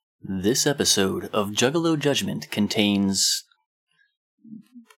This episode of Juggalo Judgment contains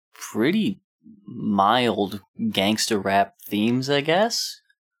pretty mild gangster rap themes, I guess.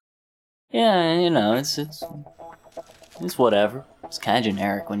 Yeah, you know, it's whatever. It's kind of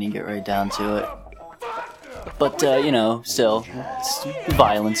generic when you get right down to it. But, you know, still, it's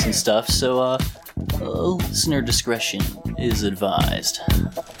violence and stuff, so, listener discretion is advised.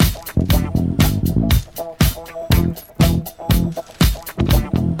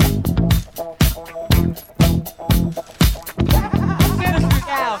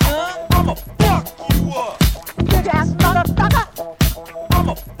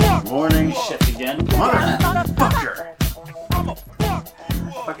 Morning. Shit again. Motherfucker!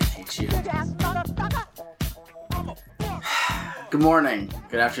 Fucking hate you. Good morning.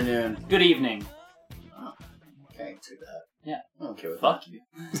 Good afternoon. Good evening. Oh, okay, take that. Yeah. I'm okay with Fuck that. you.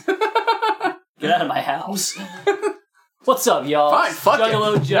 Get out of my house. What's up, y'all? Fine, fuck it.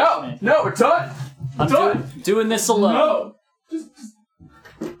 Juggalo Judgment. No, we're done. I'm doing this alone.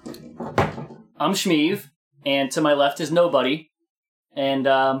 I'm Shmeev, and to my left is Nobody. And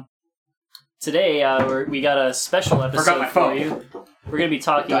today we got a special episode for you. We're going to be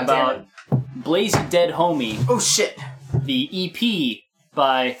talking about Blaze You Dead Homie, Oh shit. the EP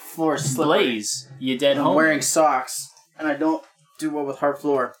by Floor is slippery. Blaze You Dead I'm Homie. wearing socks, and I don't do well with hard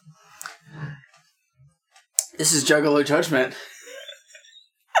floor. This is Juggalo Judgment.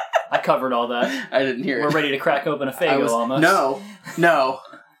 I covered all that. I didn't hear it. We're ready to crack open a Faygo almost.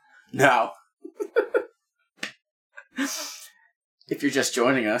 No. If you're just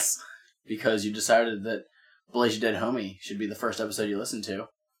joining us because you decided that Blaze You Dead Homie should be the first episode you listen to.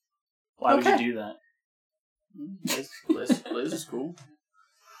 Why would Okay. you do that? Blaze is cool.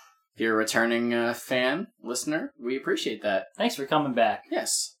 If you're a returning fan, listener, we appreciate that. Thanks for coming back.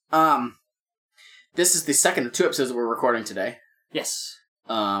 Yes. This is the second of two episodes that we're recording today. Yes.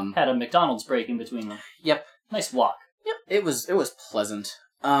 Yep. Had a McDonald's break in between them. Nice walk. It was pleasant.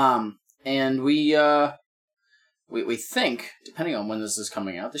 And we think, depending on when this is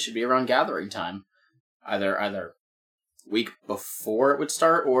coming out, this should be around gathering time. Either week before it would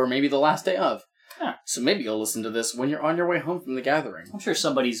start, or maybe the last day of. Huh. So maybe you'll listen to this when you're on your way home from the gathering. I'm sure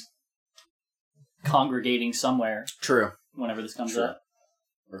somebody's congregating somewhere True. whenever this comes Sure. out.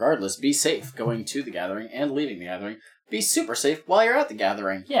 Regardless, be safe going to the gathering and leaving the gathering. Be super safe while you're at the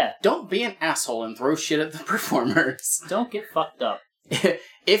gathering. Yeah, Don't be an asshole and throw shit at the performers. don't get fucked up.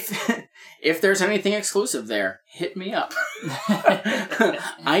 If there's anything exclusive there, hit me up.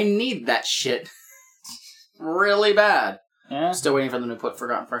 I need that shit really bad. Yeah? Still waiting for them to put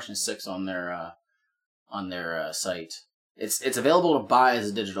Forgotten Freshness 6 on their site. It's available to buy as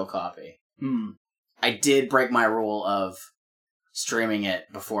a digital copy. I did break my rule of streaming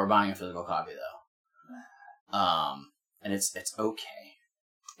it before buying a physical copy though. And it's okay.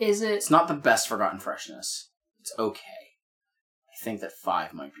 Is it? It's not the best Forgotten Freshness. It's okay. I think that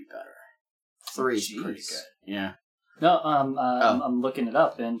 5 might be better. 3 is pretty Jeez. good. Yeah. No, I'm looking it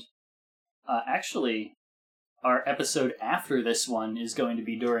up, and actually, our episode after this one is going to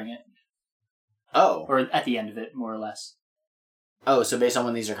be during it. Oh. Or at the end of it, more or less. Oh, so based on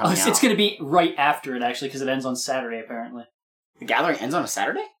when these are coming out. It's going to be right after it, actually, because it ends on Saturday, apparently. The gathering ends on a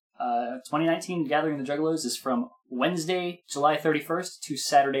Saturday? 2019 Gathering of the Juggalos is from Wednesday, July 31st to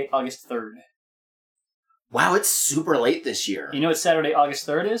Saturday, August 3rd. Wow, it's super late this year. You know what Saturday, August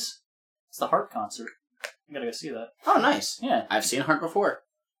 3rd is? It's the Heart concert. You gotta go see that. Oh, nice. Yeah. I've seen Heart before.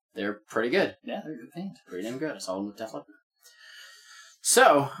 They're pretty good. Yeah, they're a good band. Pretty damn good. I saw them with Def Leppard.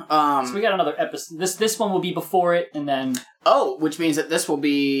 So we got another episode. This one will be before it, and then... Oh, which means that this will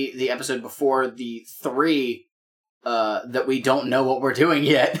be the episode before the 3 that we don't know what we're doing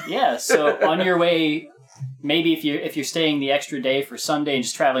yet. Yeah, so on your way, maybe if you're staying the extra day for Sunday and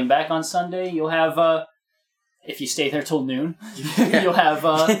just traveling back on Sunday, you'll have, if you stay there till noon, you'll have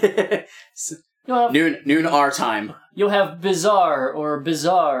noon our time. You'll have Bizarre or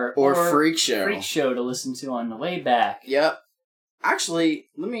Freak Show. Freak Show to listen to on the way back. Yep. Actually,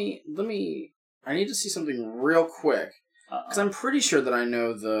 let me. I need to see something real quick because I'm pretty sure that I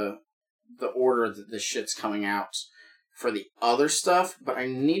know the order that this shit's coming out for the other stuff, but I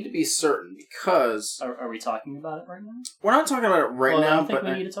need to be certain because Are we talking about it right now? we're not talking about it right well, now. I don't think but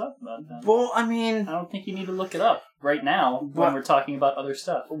we need to talk about it then. Well, I mean, I don't think you need to look it up right now when we're talking about other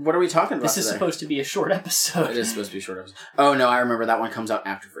stuff. What are we talking about? This is today? supposed to be a short episode. It is supposed to be a short episode. Oh no, I remember that one comes out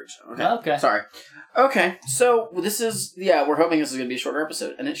after Freak Show. Okay. Sorry. Okay, so this is, we're hoping this is going to be a shorter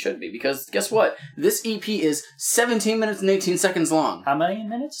episode, and it should be, because guess what? This EP is 17 minutes and 18 seconds long. How many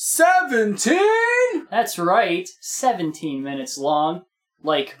minutes? 17?! That's right, 17 minutes long,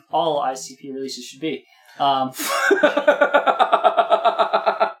 like all ICP releases should be.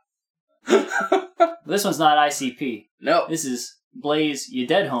 This one's not ICP. No. This is Blaze, you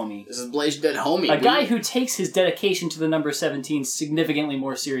dead homie. This is Blaze, you dead homie. A guy who takes his dedication to the number 17 significantly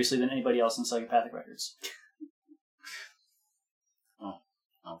more seriously than anybody else in Psychopathic Records. Oh,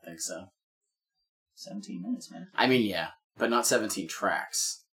 I don't think so. 17 minutes, man. I mean, yeah, but not 17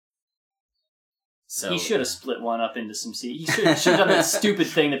 tracks. So he should have split one up into some He should have done that stupid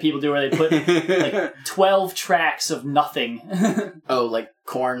thing that people do where they put like 12 tracks of nothing. Oh, like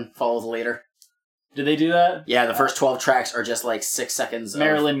Korn follows later. Did they do that? Yeah, the first 12 tracks are just like 6 seconds.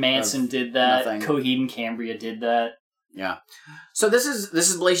 Marilyn Manson did that. Nothing. Coheed and Cambria did that. Yeah. So this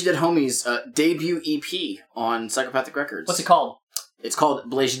is Blaze You Dead Homie's debut EP on Psychopathic Records. What's it called? It's called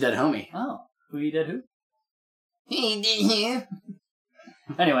Blaze You Dead Homie. Oh, who you dead who? He did here.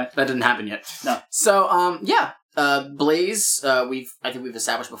 Anyway, that didn't happen yet. No. So yeah, Blaze. I think we've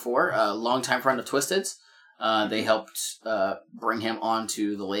established before. Longtime friend of Twisted's. They helped bring him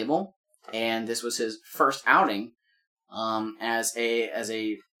onto the label, and this was his first outing as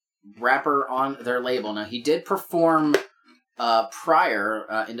a rapper on their label. Now he did perform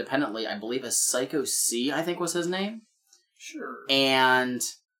prior independently, I believe, as Psycho C, I think was his name. Sure. And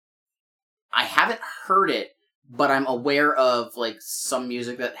I haven't heard it, but I'm aware of like some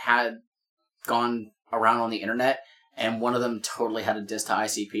music that had gone around on the internet, and one of them totally had a diss to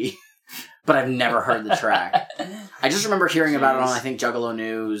ICP. But I've never heard the track. I just remember hearing about it on, I think, Juggalo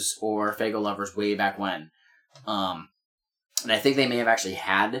News or Fago Lovers way back when. And I think they may have actually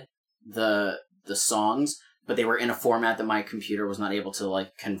had the songs, but they were in a format that my computer was not able to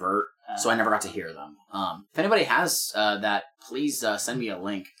like convert, so I never got to hear them. If anybody has that, please send me a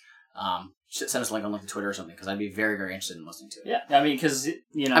link. Send us a link on Twitter or something, because I'd be very, very interested in listening to it. Yeah, I mean, because,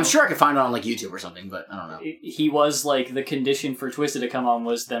 you know... I'm sure I could find it on, like, YouTube or something, but I don't know. He was, like, the condition for Twisted to come on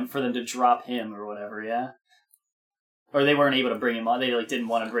was for them to drop him or whatever, yeah? Or they weren't able to bring him on. They, like, didn't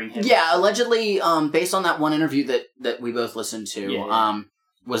want to bring him Yeah, allegedly, based on that one interview that we both listened to,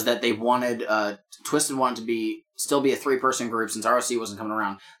 was that they wanted... Twisted wanted to still be a 3-person group since ROC wasn't coming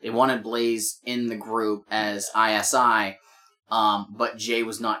around. They wanted Blaze in the group as ISI... but Jay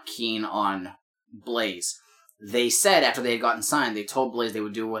was not keen on Blaze. They said after they had gotten signed, they told Blaze they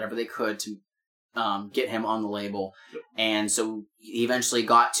would do whatever they could to get him on the label. Yep. And so he eventually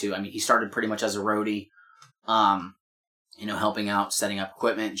got to. I mean, he started pretty much as a roadie, helping out, setting up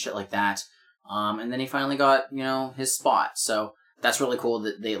equipment and shit like that. And then he finally got, his spot. So that's really cool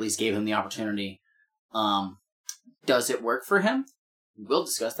that they at least gave him the opportunity. Does it work for him? We'll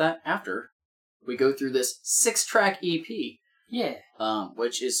discuss that after we go through this 6-track EP. Yeah.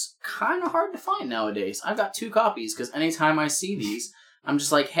 Which is kind of hard to find nowadays. I've got 2 copies, because anytime I see these, I'm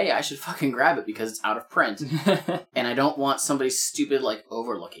just like, hey, I should fucking grab it because it's out of print. And I don't want somebody stupid, like,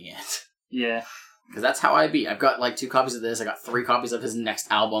 overlooking it. Yeah. Because that's how I be. I've got, like, 2 copies of this. I got 3 copies of his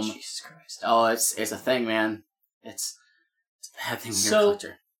next album. Jesus Christ. Oh, it's a thing, man. It's a bad thing when you're a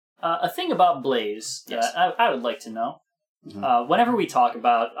collector. A thing about Blaze that I would like to know. Mm-hmm. Whenever we talk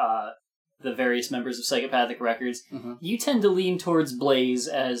about... the various members of Psychopathic Records, you tend to lean towards Blaze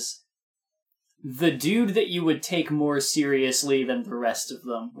as the dude that you would take more seriously than the rest of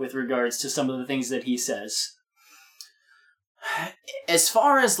them with regards to some of the things that he says. As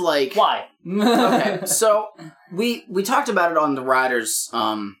far as, like... Why? Okay, so we talked about it on the Riders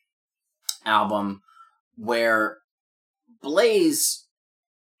album, where Blaze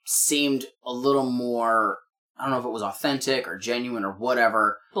seemed a little more... I don't know if it was authentic or genuine or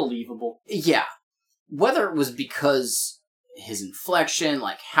whatever. Believable. Yeah. Whether it was because his inflection,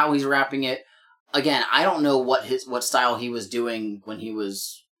 like how he's rapping it. Again, I don't know what style he was doing when he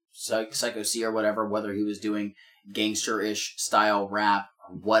was Psycho C or whatever, whether he was doing gangster-ish style rap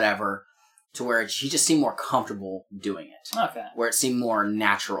or whatever, to where he just seemed more comfortable doing it. Okay. Where it seemed more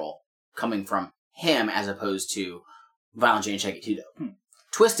natural coming from him as opposed to Violent J and Shaggy 2 Dope.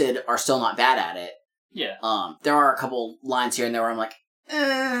 Twisted are still not bad at it. Yeah. There are a couple lines here and there where I'm like,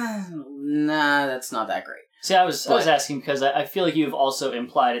 nah, that's not that great. See, I was asking because I feel like you've also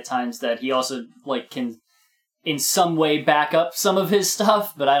implied at times that he also like can, in some way, back up some of his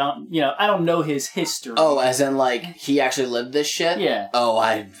stuff, but I don't know his history. Oh, as in like he actually lived this shit? Yeah. Oh,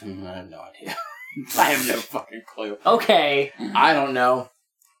 I have no idea. I have no fucking clue. Okay. I don't know.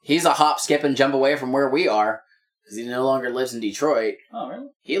 He's a hop, skip, and jump away from where we are. Because he no longer lives in Detroit. Oh, really?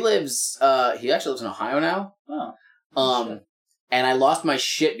 He actually lives in Ohio now. Oh. And I lost my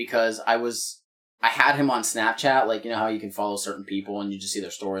shit because I had him on Snapchat, like, you know how you can follow certain people and you just see their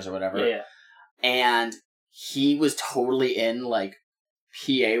stories or whatever. Yeah. And he was totally in, like,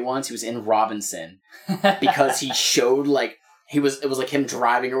 PA once. He was in Robinson. Because he showed, like, it was like him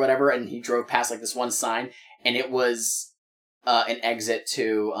driving or whatever, and he drove past, like, this one sign, and it was an exit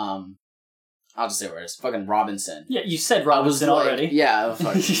to, I'll just say where it is. Fucking Robinson. Yeah, you said Robinson already. Yeah,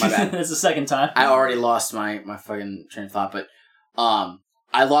 fuck, my bad. That's the second time. I already lost my fucking train of thought, but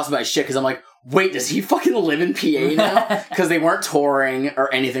I lost my shit because I'm like, wait, does he fucking live in PA now? Because they weren't touring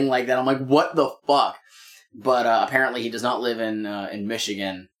or anything like that. I'm like, what the fuck? But apparently he does not live in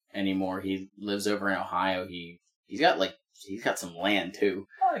Michigan anymore. He lives over in Ohio. He's got some land too.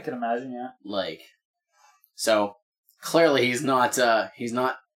 I can imagine, yeah. Like, so clearly he's not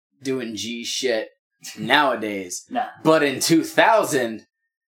doing G shit nowadays. Nah. But in 2000,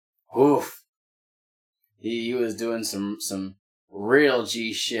 oof, he was doing some real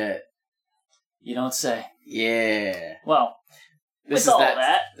G shit. You don't say. Yeah. Well, This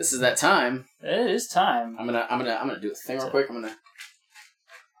is that time. It is time. I'm gonna do a thing real quick.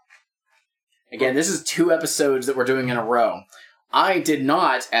 Again, this is 2 episodes that we're doing in a row. I did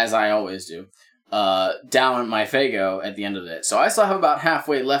not, as I always do, down my Faygo at the end of it. So I still have about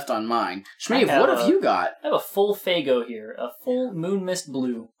halfway left on mine. Shmeev, what have you got? I have a full Faygo here. A full Moon Mist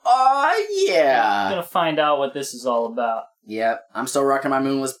Blue. Yeah. I'm gonna find out what this is all about. Yep. I'm still rocking my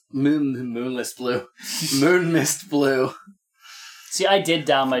Moonless Blue. Moon Mist Blue. See, I did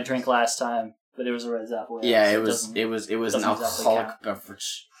down my drink last time, but it was a Red Zapple. Yeah, it was an alcoholic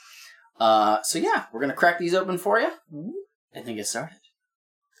beverage. So yeah, we're gonna crack these open for you. And then get started.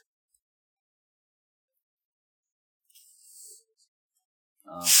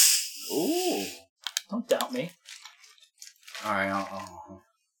 Ooh. Don't doubt me. All right.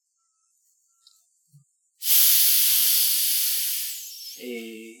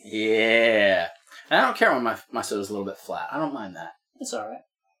 Yeah. And I don't care when my soda's a little bit flat. I don't mind that. It's all right.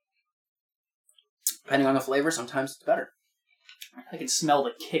 Depending on the flavor, sometimes it's better. I can smell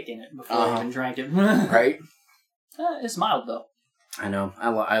the kick in it before I even drank it. Right? It's mild, though. I know.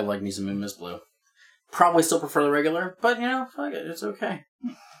 I like me some Moon Mist Blue. Probably still prefer the regular, but, fuck it. It's okay.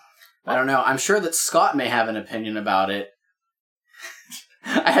 I don't know. I'm sure that Scott may have an opinion about it.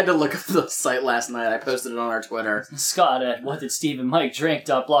 I had to look up the site last night. I posted it on our Twitter. Scott at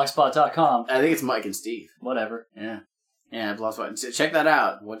whatdidsteveandmike.blogspot.com. I think it's Mike and Steve. Whatever. Yeah, Blogspot. Check that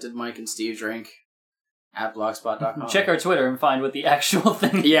out. What did Mike and Steve drink? At blogspot.com. Check our Twitter and find what the actual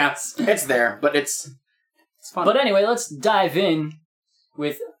thing is. Yeah, it's there, but it's fun. But anyway, let's dive in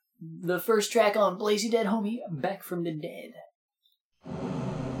with the first track on Blaze You Dead Homie, Back from the Dead.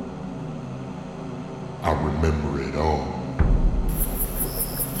 I remember it all.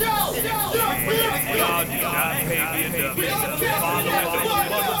 Y'all do not pay me enough. Following the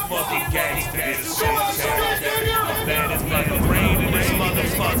motherfucking gangster is so terrible. That is like a brain in this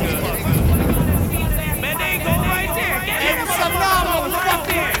motherfucker. Man, they go right there. Give him some love,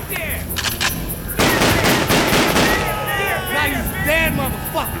 motherfucker. Now you dead,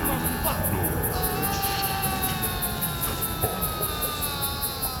 motherfucker.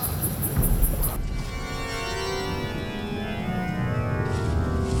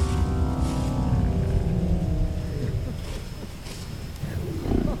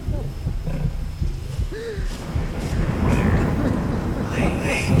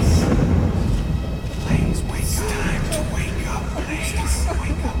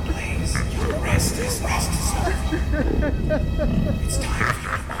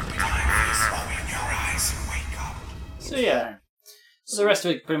 So yeah, so the rest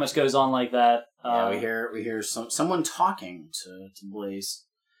of it pretty much goes on like that. We hear someone talking to Blaze,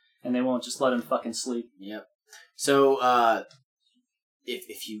 and they won't just let him fucking sleep. Yep. So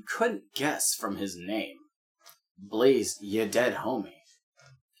if you couldn't guess from his name, Blaze, you dead homie.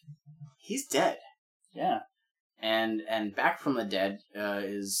 He's dead. Yeah. And Back from the Dead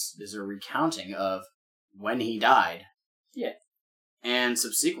is a recounting of when he died. Yeah. And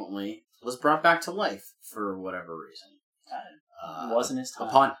subsequently was brought back to life for whatever reason. Wasn't his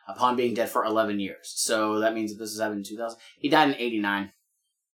time. Upon being dead for 11 years. So that means that this is happening in 2000. He died in 89.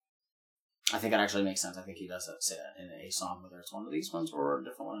 I think that actually makes sense. I think he does say that in a song, whether it's one of these ones or a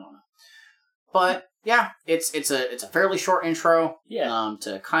different one. I don't know. But yeah, it's a fairly short intro. Yeah.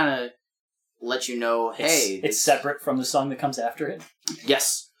 To kind of let you know, it's separate from the song that comes after it.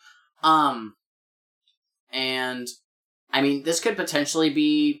 Yes. And I mean, this could potentially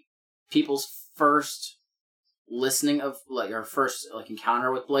be people's first listening of first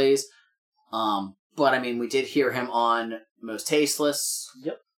encounter with Blaze. But I mean, we did hear him on Most Tasteless.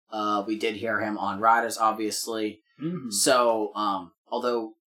 Yep. We did hear him on Riders, obviously. Mm-hmm. So,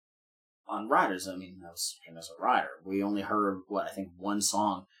 although on Riders, I mean, that was him as a rider. We only heard I think one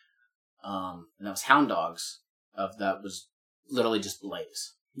song. And that was Hound Dogs. That was literally just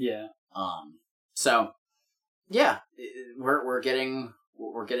Blaze. Yeah. So, yeah, we're getting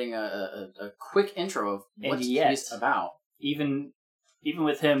a quick intro of what he's about. Even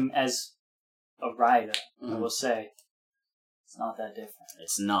with him as a Raida, I will say, it's not that different.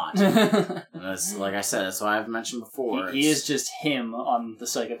 It's not. That's, like I said, that's what I've mentioned before. He is just him on the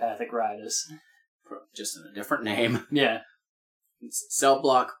psychopathic Raidas. Just in a different name. Yeah. It's Cell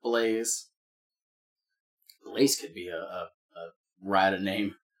Block Blaze. Blaze could be a Raida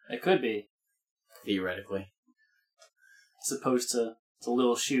name. It could be. Theoretically. As opposed to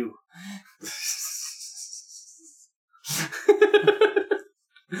Little Shoe.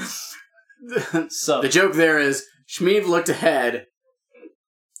 So the joke there is Shmeev looked ahead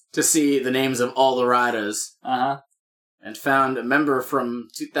to see the names of all the Raidas. And found a member from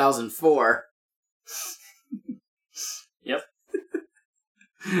 2004. Yep.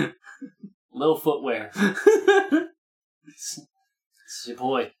 Little footwear. It's your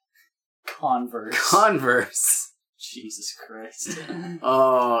boy. Converse. Jesus Christ.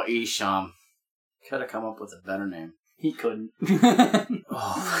 Oh, Isham. Could have come up with a better name. He couldn't.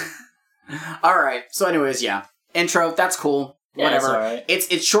 Oh. Alright, so anyways, yeah. Intro, that's cool. Yeah, whatever. It's, alright.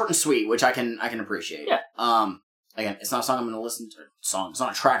 It's short and sweet, which I can appreciate. Yeah. Again, it's not a song I'm going to listen to. It's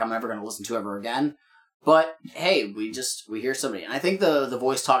not a track I'm ever going to listen to ever again. But hey, we hear somebody, and I think the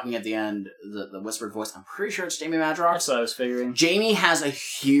voice talking at the end, the whispered voice, I'm pretty sure it's Jamie Madrox. That's what I was figuring. Jamie has a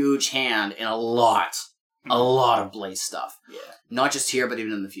huge hand in a lot of Blaze stuff. Yeah. Not just here, but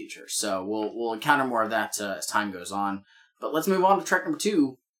even in the future. So we'll encounter more of that as time goes on. But let's move on to track number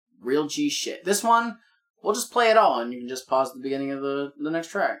 2, Real G Shit. This one, we'll just play it all, and you can just pause at the beginning of the next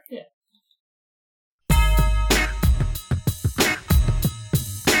track. Yeah.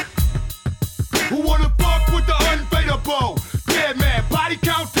 Who wanna fuck with the unbeatable? Dead man, body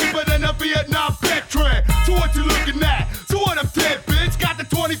count deeper than a Vietnam veteran. So what you looking at? So what I'm dead, bitch. Got the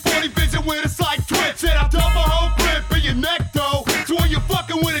 20/40 vision with a slight twitch. And I dump a whole grip in your neck, though. So when you're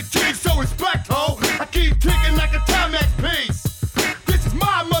fucking with a G, so respect, ho. I keep ticking like a Timex piece. This is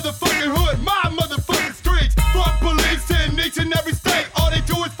my motherfucking hood, my motherfucking streets. Fuck police in each and every state. All they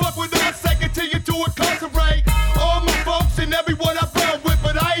do is fuck with us and continue to incarcerate all my folks and everyone I run with.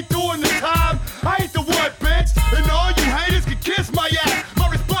 But I ain't doing the time. I ain't the one, bitch, and all you haters can kiss my ass.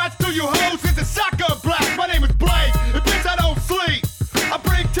 My response to you hoes is a shotgun blast. My name is Blaze, and bitch, I don't sleep. I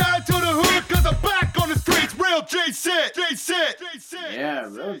bring terror to the hood, cause I'm back on the streets. Real G shit, G shit, G shit. Yeah,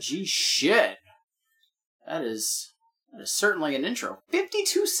 Real G Shit. That is certainly an intro.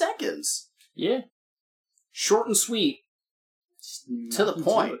 52 seconds. Yeah. Short and sweet. To the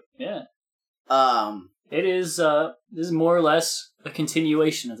point. Yeah. It is, this is more or less a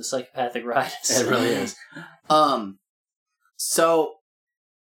continuation of the psychopathic Raidas. It really is. So,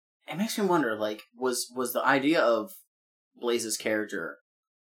 it makes me wonder, like, was the idea of Blaze's character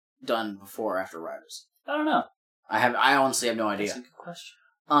done before or after Riders? I don't know. I honestly have no idea. That's a good question.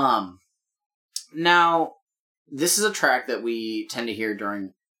 Now, this is a track that we tend to hear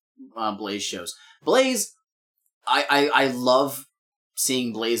during Blaze shows. Blaze, I love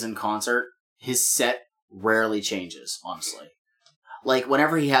seeing Blaze in concert. His set rarely changes, honestly. Like,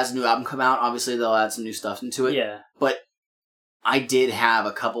 whenever he has a new album come out, obviously they'll add some new stuff into it. Yeah. But I did have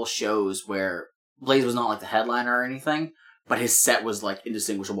a couple shows where Blaze was not like the headliner or anything, but his set was like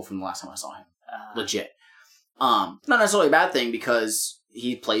indistinguishable from the last time I saw him. Legit. Not necessarily a bad thing because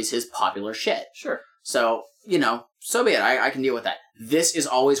he plays his popular shit. Sure. So, so be it. I can deal with that. This is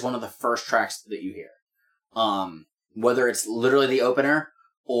always one of the first tracks that you hear. Whether it's literally the opener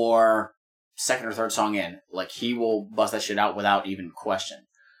or second or third song in, like, he will bust that shit out without even question.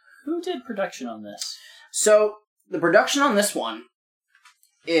 Who did production on this? So, the production on this one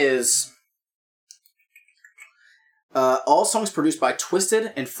is all songs produced by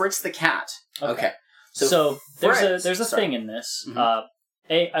Twisted and Fritz the Cat. Okay. So there's a thing in this. Mm-hmm.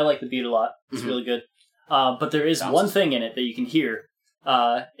 I like the beat a lot. It's really good. But there is one thing in it that you can hear.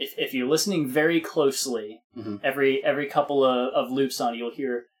 If you're listening very closely, every couple of loops on it, you'll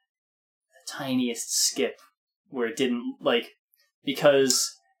hear the tiniest skip where it didn't, because...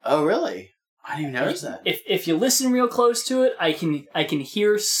 Oh, really? I didn't even notice that. If you listen real close to it, I can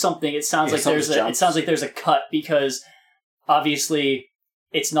hear something. It sounds like there's a cut, because obviously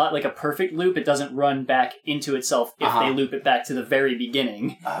it's not like a perfect loop. It doesn't run back into itself if they loop it back to the very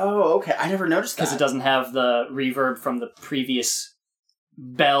beginning. Oh, okay. I never noticed that. Because it doesn't have the reverb from the previous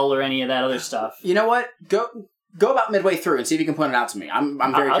bell or any of that other stuff. You know what? Go about midway through and see if you can point it out to me. I'm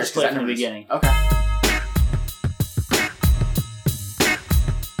very curious. I'll just play it from the beginning. Okay.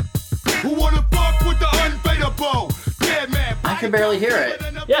 Who wanna fuck with the unbeatable? Dead man. I can barely hear it.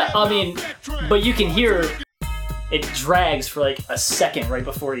 Yeah, I mean, but you can hear it drags for like a second right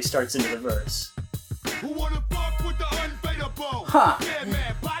before he starts into the verse. Who wanna fuck with the unbeatable? Huh.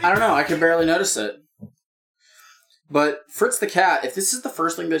 I don't know. I can barely notice it. But Fritz the Cat, if this is the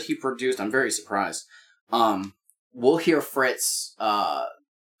first thing that he produced, I'm very surprised. We'll hear Fritz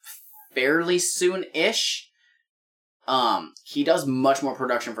fairly soon-ish. He does much more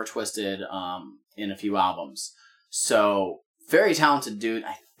production for Twisted in a few albums. So, very talented dude.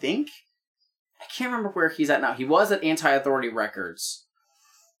 I can't remember where he's at now. He was at Anti-Authority Records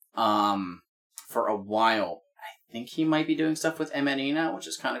for a while. I think he might be doing stuff with MNE now, which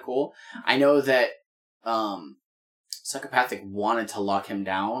is kind of cool. I know that Psychopathic wanted to lock him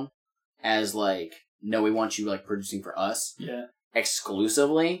down as like, no, we want you like producing for us. Yeah.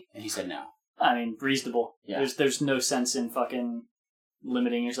 Exclusively, and he said no. I mean, reasonable. Yeah. There's no sense in fucking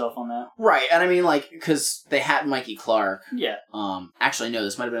limiting yourself on that. Right, and I mean, like, because they had Mikey Clark. Yeah. Actually, no,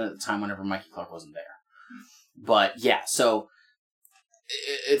 this might have been at the time whenever Mikey Clark wasn't there. But, yeah, so,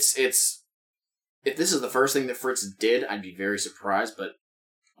 it's, if this is the first thing that Fritz did, I'd be very surprised, but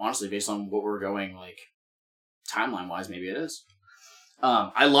honestly, based on what we're going, like, timeline-wise, maybe it is.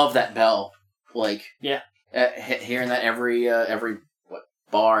 I love that bell. Like, yeah. Hearing that every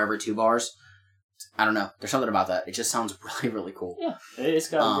bar, every 2 bars. I don't know. There's something about that. It just sounds really, really cool. Yeah, it's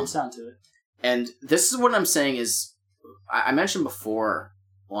got a good sound to it. And this is what I'm saying is, I mentioned before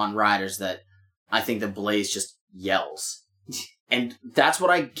on Riders that I think that Blaze just yells. And that's what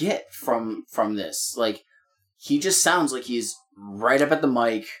I get from this. Like, he just sounds like he's right up at the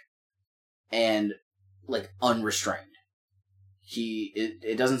mic and, like, unrestrained.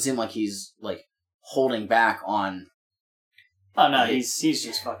 It doesn't seem like he's, like, holding back on... Oh, no, he's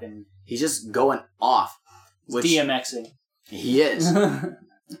just fucking... He's just going off. Which DMXing. He is.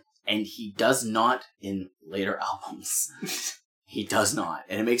 And he does not in later albums. He does not.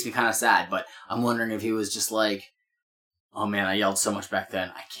 And it makes me kind of sad, but I'm wondering if he was just like, oh man, I yelled so much back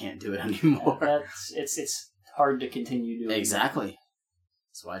then, I can't do it anymore. Yeah, it's hard to continue doing Exactly.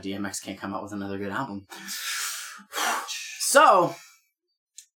 That's why DMX can't come out with another good album. So,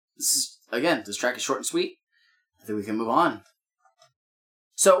 this track is short and sweet. I think we can move on.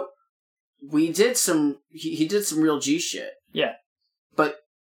 So, he did some real G shit. Yeah. But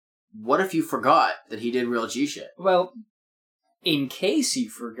what if you forgot that he did real G shit? Well, in case you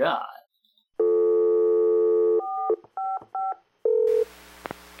forgot.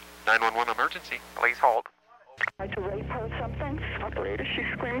 911 emergency. Please hold. Tried to rape her or something? Operator, she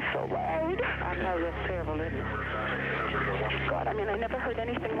screams so loud. I know, that's terrible, isn't it? God, I mean, I never heard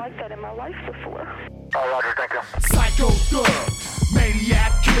anything like that in my life before. Oh, Roger, thank you. Psycho thug,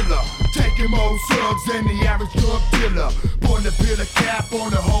 maniac killer, taking more drugs than the average drug dealer. Born to peel a cap on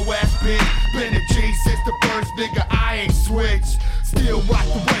the whole ass bitch. Been a G since the first nigga, I ain't switched. Still rock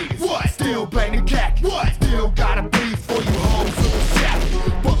the waiters, what? Still bang the khaki, what? Still got a beef for you hoes with the shack.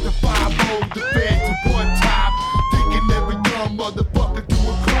 Fuck the 5-0, the feds at one time. Thinking every young motherfucker do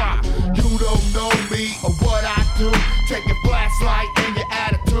a crime. You don't know me or what I do. Take your flashlight and your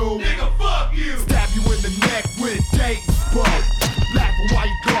attitude. Nigga, fuck you. Stab you in the neck with a date spoke. Laughing while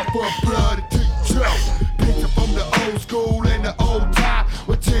you call for blood until you choke. Picture from the old school and the old time.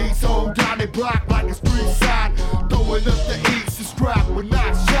 With G's hold down they block like a street sign. Throwing up the east and strap with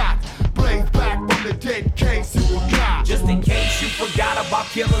 9 shots. Blaze back from the dead case you forgot. Just in case you forgot about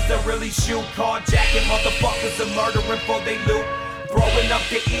killers that really shoot, carjacking motherfuckers and murdering for they loot. Throwing up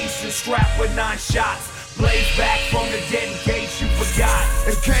the east and strapped with 9 shots. Blaze back from the dead in case you forgot.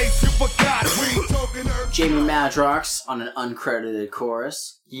 In case you forgot, we talking earth. Jamie Madrox on an uncredited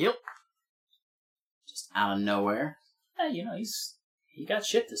chorus. Yep. Just out of nowhere. Yeah, you know, he got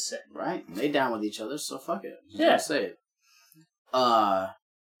shit to say. Right? They down with each other, so fuck it. Just Yeah. gonna say it.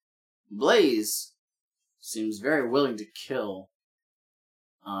 Blaze seems very willing to kill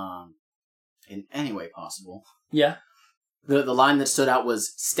in any way possible. Yeah. The line that stood out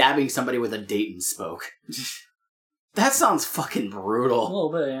was stabbing somebody with a Dayton spoke. That sounds fucking brutal. A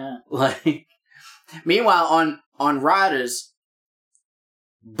little bit, yeah. Like, meanwhile, on Riders,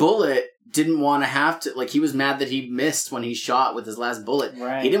 Bullet didn't want to have to, like, he was mad that he missed when he shot with his last bullet.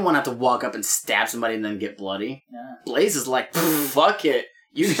 Right. He didn't want to have to walk up and stab somebody and then get bloody. Yeah. Blaze is like, fuck it.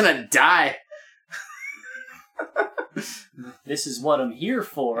 You're gonna die. This is what I'm here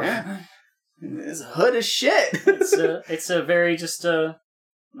for. Yeah. This hood is shit. It's a very just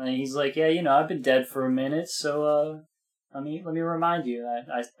he's like, yeah, you know, I've been dead for a minute, so let me remind you,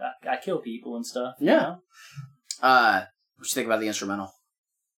 I kill people and stuff. Yeah. You know? What you think about the instrumental?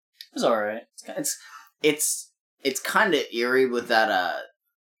 It was alright. It's kind of eerie with that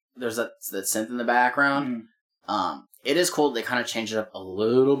there's that synth in the background. It is cool. They kind of change it up a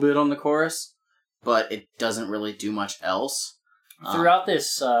little bit on the chorus, but it doesn't really do much else. Throughout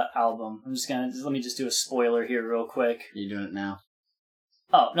this album, let me just do a spoiler here real quick. You're doing it now.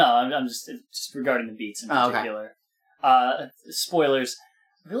 Oh no, I'm just regarding the beats in particular. Spoilers.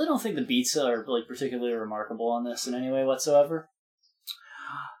 I really don't think the beats are like particularly remarkable on this in any way whatsoever.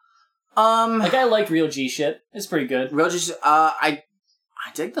 Like I liked Real G Shit. It's pretty good. Real G Shit. I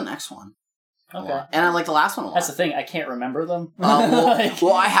dig the next one. Okay. And I like the last one a lot. That's the thing. I can't remember them.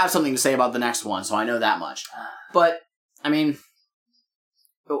 Well, I have something to say about the next one, so I know that much. But I mean,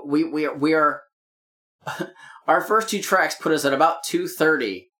 we are our first 2 tracks put us at about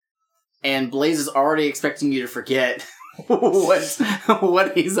 2:30, and Blaze is already expecting you to forget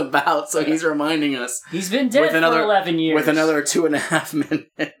what he's about. So he's reminding us. He's been dead for 11 years with another 2.5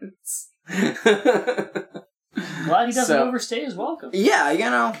 minutes. Glad he doesn't overstay his welcome. Yeah,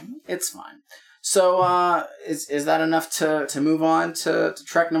 it's fine. So, is that enough to move on to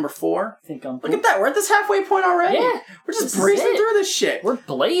track number 4? I think I'm Look at that, we're at this halfway point already. Yeah. We're just breezing through this shit. We're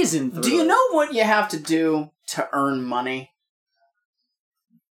blazing through Do you know what you have to do to earn money?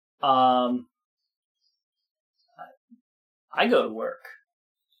 I go to work.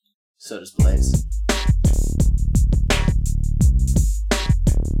 So does Blaze.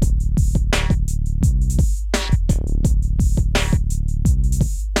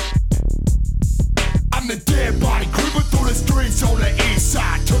 I'm the dead body creeping through the streets on the east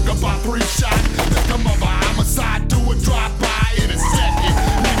side. Took about 3 shots. Victim of a homicide. Do a drive-by in a second.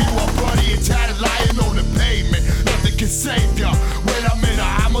 Leave you up bloody and tattered lying on the pavement. Nothing can save ya when I'm in a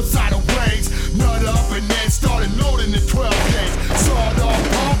homicidal rage. Nut up and then started loading the 12 gauge. Sawed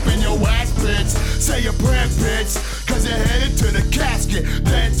off pumping your ass, bitch. Say your prayer, bitch. Cause you're headed to the casket,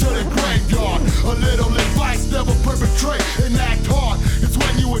 then to the graveyard. A little advice, never perpetrate and act hard. It's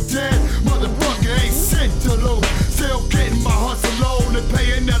when you were dead, motherfucker ain't shit to lose. Still getting my hustle on and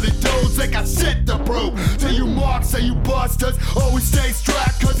paying other dues. They got shit to prove. Till you mark, say you busters. Always stay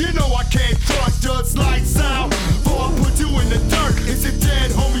strapped, cause you know I can't trust. Just lights out, before I put you in the dirt. It's a dead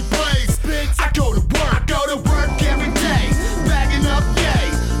homie Blaze. I go to work every day. Bagging up,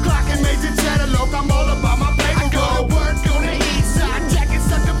 yay. Clocking major cheddar, look, I'm all about my paper. I go to work on the east side. Checking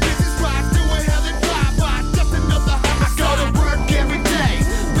sucker business drives, doing hell and drive-by. Just another homicide. I go to work every day.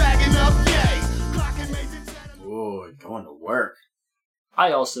 Bagging up, yay. Clocking major cheddar. Ooh, going to work.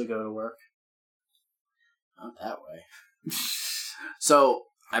 I also go to work. Not that way. So,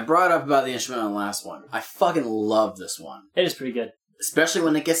 I brought up about the instrumental in the last one. I fucking love this one. It is pretty good. Especially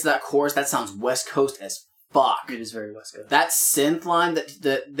when it gets to that chorus, that sounds West Coast as fuck. It is very West Coast. That synth line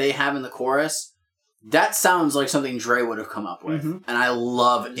that they have in the chorus, that sounds like something Dre would have come up with. Mm-hmm. And I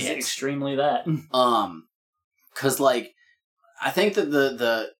love it. It's extremely that. Cause like, I think that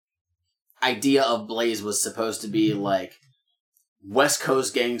the idea of Blaze was supposed to be like West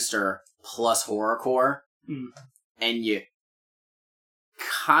Coast gangster plus horrorcore. Mm. And you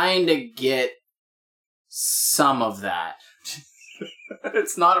kind of get some of that.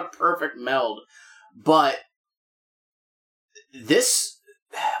 It's not a perfect meld, but this,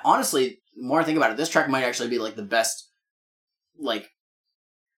 honestly, the more I think about it, this track might actually be like the best, like,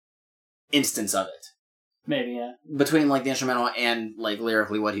 instance of it. Maybe, yeah. Between like the instrumental and like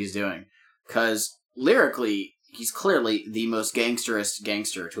lyrically what he's doing, because lyrically he's clearly the most gangsterist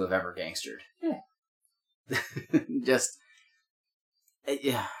gangster to have ever gangstered. Yeah. Just,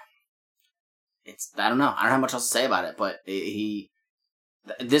 yeah. I don't know. I don't have much else to say about it, but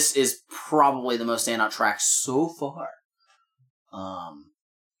this is probably the most standout track so far. I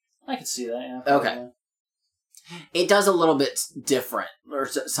can see that, yeah. Okay. Yeah. It does a little bit different, or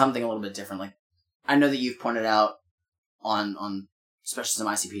something a little bit different. Like, I know that you've pointed out on especially some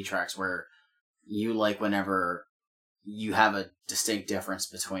ICP tracks where you like whenever you have a distinct difference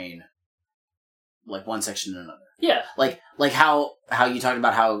between like one section and another. Yeah. Like how you talked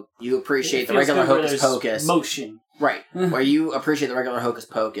about how you appreciate the regular Hocus Pocus. Motion. Right. Where you appreciate the regular Hocus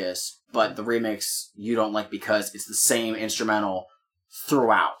Pocus, but the remix you don't like because it's the same instrumental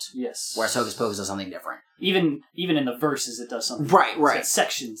throughout. Yes. Whereas Hocus Pocus does something different. Even in the verses it does something right, different. Right. It's got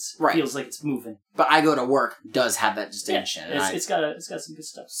sections. Right. Feels like it's moving. But I Go to Work does have that distinction. Yeah, it's got some good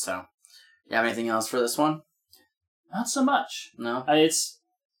stuff. So, you have anything else for this one? Not so much. No? I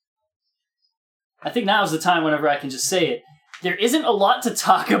think now is the time whenever I can just say it. There isn't a lot to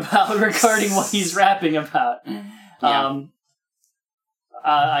talk about regarding what he's rapping about. Yeah.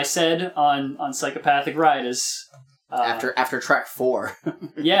 I said on Psychopathic Riders after track 4.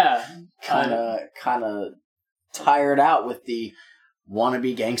 Yeah. Kind of tired out with the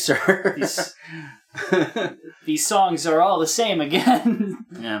wannabe gangster. These songs are all the same again.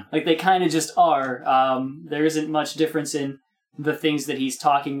 Yeah. Like they kind of just are. There isn't much difference in the things that he's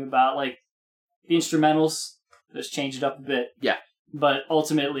talking about. Like the instrumentals, just change it up a bit. Yeah. But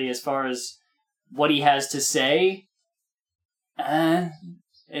ultimately, as far as what he has to say,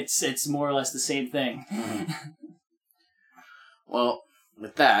 it's more or less the same thing. Mm-hmm. Well,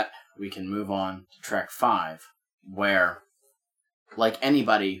 with that, we can move on to track 5, where, like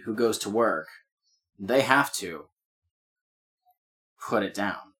anybody who goes to work, they have to put it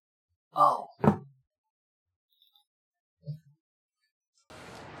down. Oh.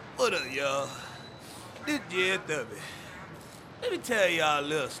 What up, y'all? This Jed Thubby. Let me tell y'all a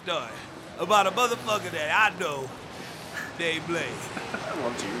little story about a motherfucker that I know named Blaze. I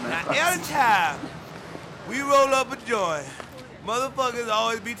love you, man. Now, every time we roll up a joint, motherfuckers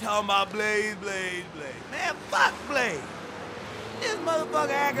always be talking about Blaze, Blaze, Blaze. Man, fuck Blaze. This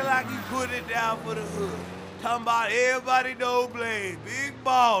motherfucker acting like he put it down for the hood. Talking about everybody know Blaze, big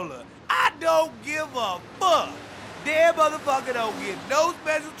baller. I don't give a fuck. That motherfucker don't get no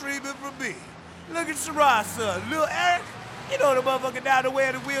special treatment from me. Look at Sarah's son, Lil Eric. You know the motherfucker down the way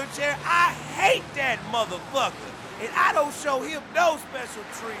in the wheelchair? I hate that motherfucker. And I don't show him no special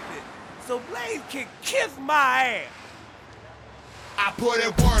treatment. So Blaze can kiss my ass. I put in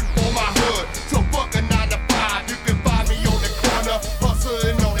work for my hood, so fuck a 9 to 5. You can find me on the corner,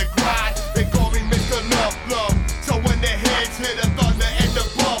 hustling on the grind. They call me Mr. Love Love. So when the heads hit the thunder and the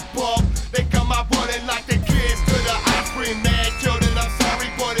bump bump, they come out running like the kids to the ice cream man. Children, I'm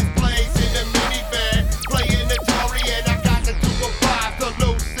sorry, but it's Blaze in the minivan, playing the Tory, and I got the 2-5, the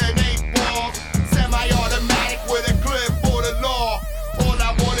loose and 8 balls, semi-automatic with a clip for the law. All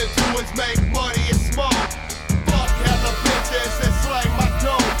I wanna do is make money and smoke. Fuck hella bitches and slang my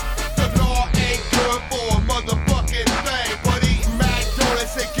dough. The law ain't good for a motherfucking thing, but eating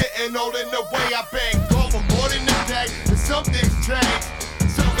McDonald's and getting old in the way. I bang gold for more than a day, and some things change.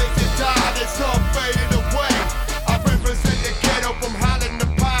 Some things died and some faded away. I represent the ghetto from Holland to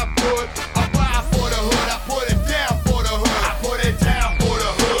Pinewood. I ride for the hood, I put it down for the hood. I put it down for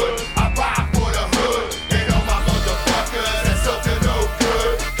the hood, I ride for the hood. And all my motherfuckers, that's up to no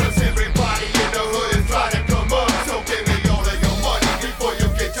good. Cause everybody in the hood is trying to come up. So give me all of your money before you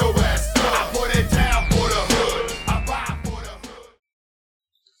get your ass up. I put it down for the hood, I ride for the hood.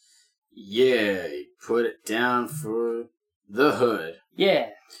 Yeah, you put it down for the hood. Yeah.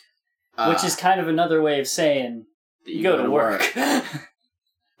 Which is kind of another way of saying you go to work.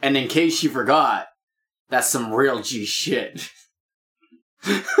 And in case you forgot, that's some real G shit.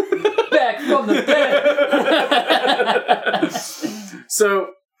 Back from the bed.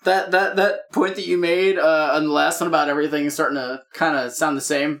 So that point that you made on the last one about everything is starting to kind of sound the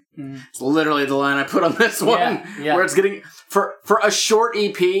same. Mm. It's literally the line I put on this one, where it's getting for a short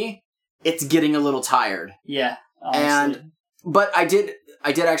EP, it's getting a little tired. Yeah, honestly. But I did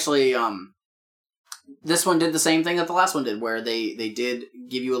actually. This one did the same thing that the last one did, where they did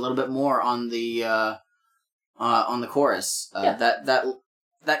give you a little bit more on the chorus.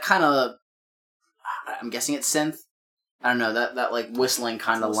 That kind of, I'm guessing it's synth. I don't know, that like whistling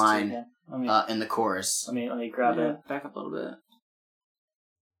kind of line in the chorus. Let me grab it. Back up a little bit.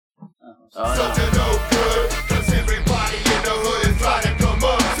 Something no good, cause everybody in the hood is trying to come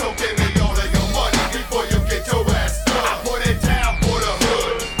up. So give me all of your money before you get your ass up. I put it down for the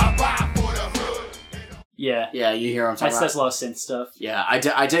hood, I buy for the hood. Yeah. Yeah, you hear what I'm talking about. That's a lot of synth stuff. Yeah, I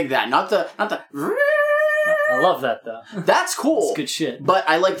dig that. Not the. I love that though. That's cool. It's good shit. But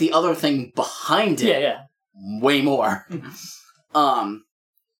I like the other thing behind it. Yeah. Way more.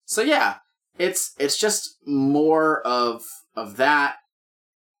 So yeah, it's just more of that.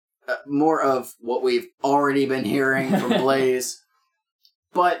 More of what we've already been hearing from Blaze.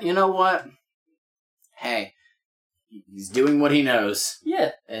 But you know what? Hey, he's doing what he knows.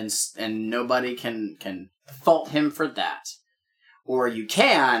 Yeah. And nobody can fault him for that. Or you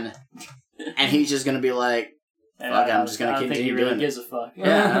can, and he's just going to be like, fuck, I'm just going to continue doing it. I don't think he really gives a fuck.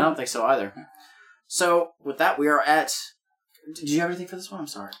 Yeah, I don't think so either. So, with that, we are at... Did you have anything for this one? I'm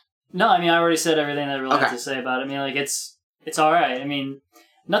sorry. No, I mean, I already said everything that I really had to say about it. I mean, like, it's alright. I mean,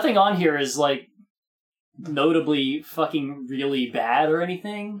 nothing on here is, like, notably fucking really bad or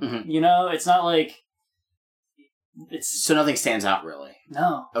anything. Mm-hmm. You know? It's not like... So nothing stands out, really?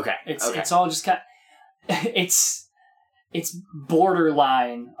 No. Okay. It's all just kind of... It's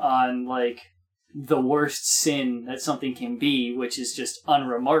borderline on, like, the worst sin that something can be, which is just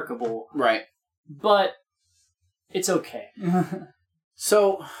unremarkable. Right. But it's okay.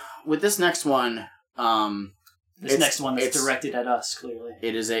 So, with this next one... this next one that's directed at us, clearly.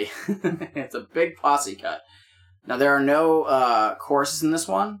 It is a... it's a big posse cut. Now, there are no choruses in this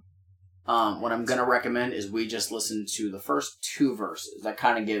one. What I'm going to recommend is we just listen to the first 2 verses. That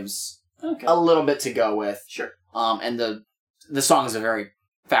kind of gives a little bit to go with. Sure. And the song is a very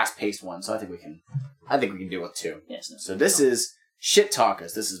fast-paced one, so I think we can do it too. Yes. No, so this is Shit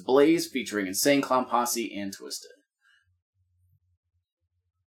Talkers. This is Blaze featuring Insane Clown Posse and Twisted.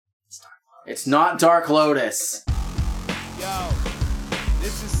 It's not Dark Lotus. Yo.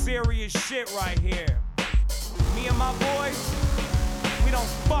 This is serious shit right here. Me and my boys, we don't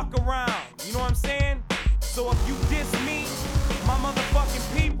fuck around. You know what I'm saying? So if you diss me, my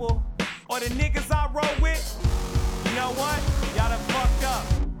motherfucking people, or the niggas I roll with, you know what? Y'all done fucked up.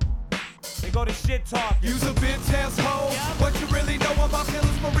 They go to shit talk. You's a bitch asshole. What you really know about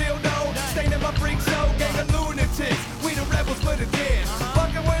killers for real, no? Staying in my freak show, gang of lunatics. We the rebels for the dead.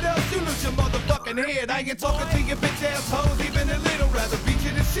 Fucking with us, you lose your motherfucking head. I ain't talking to you bitch assholes, even a little. Rather beat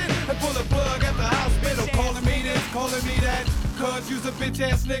you to shit and pull a plug at the hospital. Calling me this, calling me that. Cause you's a bitch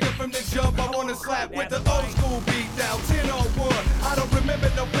ass nigga from the jump. I wanna slap with the old school beat down 10 on 1. I don't remember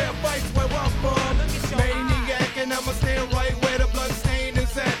no fair fights where I'm from. Maniac, and I'ma stand right where the blood stain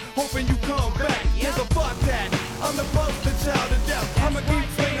is at. Hoping you come back, nigga, fuck that. I'm the poster child of death. I'ma keep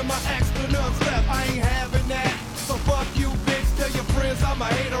swinging my axe to nuts left. I ain't having that. So fuck you, bitch. Tell your friends I'm a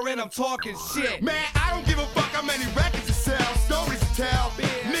hater and I'm talking shit. Man, I don't give a fuck how many records you sell. Stories to tell.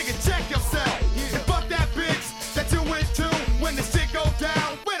 Nigga, check yourself. And fuck that bitch that you went to when the shit go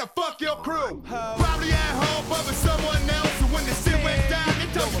down. Where the fuck your crew? Probably at home, but with someone else. And when the shit went down, you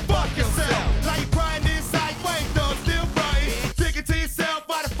told you fuck yourself. Now you crying inside, you ain't done, still crying. Thinking to yourself,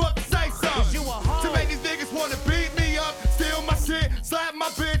 why the fuck you say something? To make these niggas wanna beat me up, steal my shit, slap my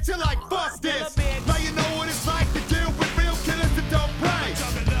bitch, you're like, fuck this. Now you know what it's like to deal with real killers that don't play.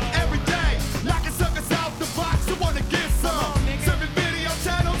 Every day, knocking suckers out the box, who wanna get some. Serving video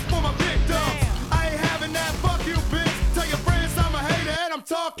channels for my victims. I ain't having that, fuck you, bitch. Tell your friends I'm a hater and I'm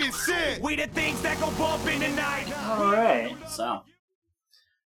talking shit. We the things that go bump in the night. Alright. So,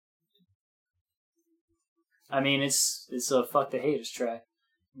 I mean, it's a fuck the haters track.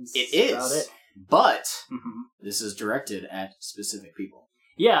 it About is. it. But, Mhm. this is directed at specific people.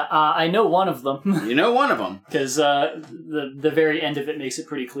 Yeah, I know one of them. You know one of them. Because the very end of it makes it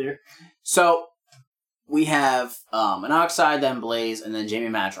pretty clear. So, we have Monoxide, then Blaze, and then Jamie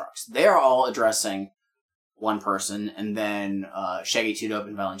Madrox. They're all addressing one person, and then Shaggy 2Dope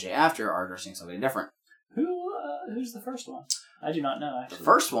and Valen J after are addressing something different. Who's the first one? I do not know, actually. The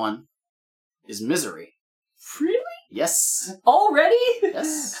first one is Misery. Really? Yes. Already?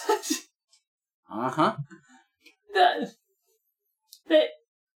 Yes. Uh-huh.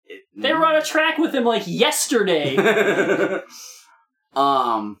 They were on a track with him like yesterday.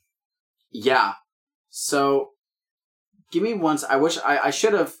 Yeah. So, give me one. I wish I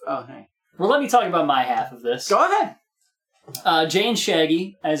should have. Oh, hey. Well, let me talk about my half of this. Go ahead. Jay and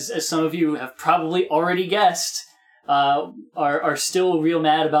Shaggy, as some of you have probably already guessed, are still real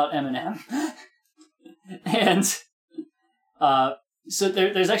mad about Eminem. And so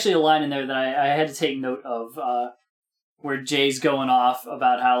there's actually a line in there that I had to take note of, where Jay's going off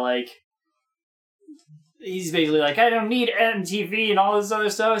about how, like, he's basically like, I don't need MTV and all this other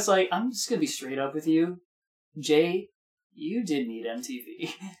stuff. It's like, I'm just gonna be straight up with you. Jay, you did need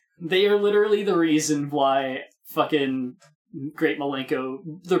MTV. They are literally the reason why fucking Great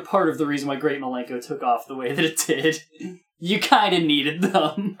Milenko, they're part of the reason why Great Milenko took off the way that it did. You kinda needed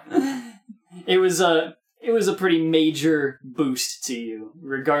them. It was a pretty major boost to you,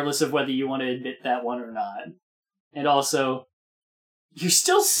 regardless of whether you want to admit that one or not. And also, you're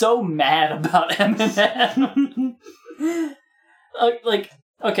still so mad about Eminem.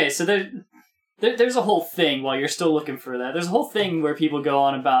 Okay, so there's a whole thing while you're still looking for that. There's a whole thing where people go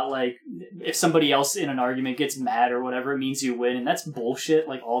on about, like, if somebody else in an argument gets mad or whatever, it means you win, and that's bullshit,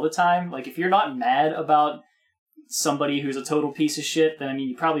 like, all the time. Like, if you're not mad about somebody who's a total piece of shit, then, I mean,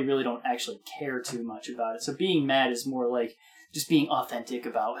 you probably really don't actually care too much about it. So being mad is more like just being authentic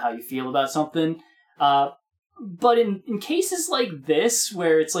about how you feel about something. But in cases like this,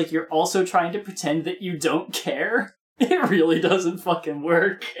 where it's like you're also trying to pretend that you don't care, it really doesn't fucking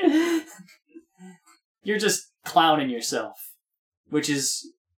work. You're just clowning yourself, which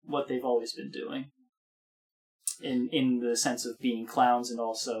is what they've always been doing. In the sense of being clowns and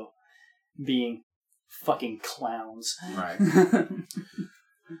also being fucking clowns. Right.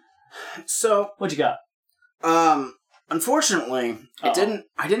 So, what you got? Unfortunately, I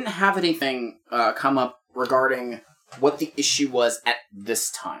didn't have anything come up regarding what the issue was at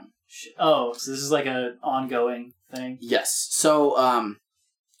this time. Oh, so this is like an ongoing thing? Yes. So,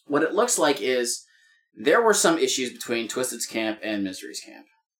 what it looks like is there were some issues between Twisted's camp and Misery's camp.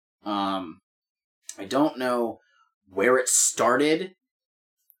 I don't know where it started.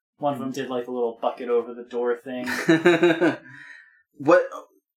 One of them did like a little bucket over the door thing.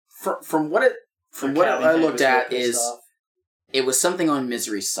 From what I looked at is it was something on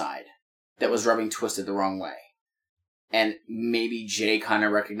Misery's side that was rubbing Twisted the wrong way. And maybe Jay kind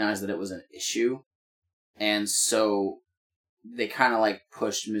of recognized that it was an issue. And so they kind of like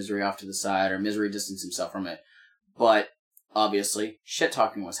pushed Misery off to the side, or Misery distanced himself from it. But obviously,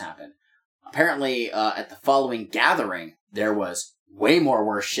 shit-talking was happening. Apparently, at the following gathering, there was way more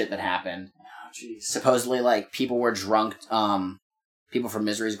worse shit that happened. Oh, jeez. Supposedly, like, people were drunk, people from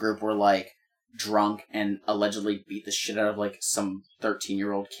Misery's group were, like, drunk and allegedly beat the shit out of, like, some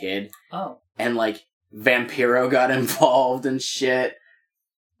 13-year-old kid. Oh. And, like, Vampiro got involved and shit.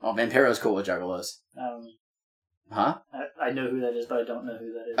 Oh, Vampiro's cool with Juggalos. Huh? I know who that is, but I don't know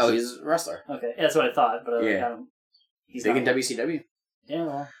who that is. Oh, he's a wrestler. Okay, that's what I thought, but Yeah. I don't... He's Big not in WCW. Yeah,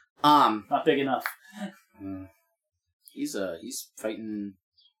 well, Not big enough. He's fighting...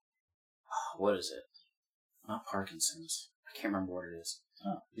 What is it? Not Parkinson's. I can't remember what it is.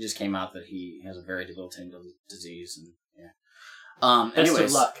 Oh. It just came out that he has a very debilitating disease, and yeah. Best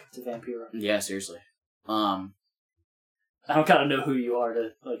Anyways, of luck to Vampiro. Yeah, seriously. I don't kind of know who you are to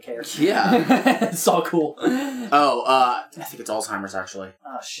like care. Yeah. It's all cool. Oh, I think it's Alzheimer's actually.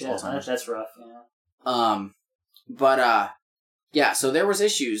 Oh shit, Alzheimer's. that's rough. Yeah. But yeah. So there was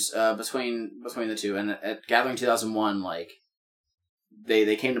issues between the two, and at Gathering 2001, like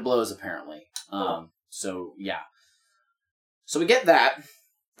they came to blows apparently. So yeah. So we get that.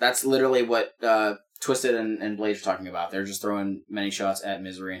 That's literally what Twisted and Blade are talking about. They're just throwing many shots at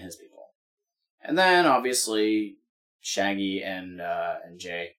Misery and his people. And then, obviously, Shaggy and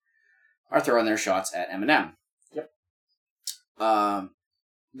Jay are throwing their shots at Eminem. Yep.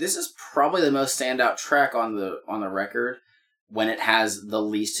 This is probably the most standout track on the record when it has the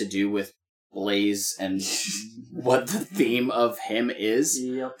least to do with Blaze and what the theme of him is.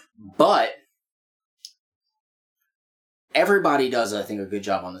 Yep. But everybody does, I think, a good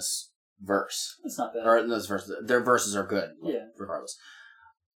job on this verse. That's not bad. Or in this verse, their verses are good. Yeah. Regardless.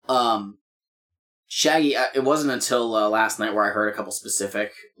 Shaggy, it wasn't until last night where I heard a couple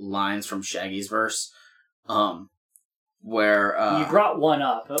specific lines from Shaggy's verse. Where you brought one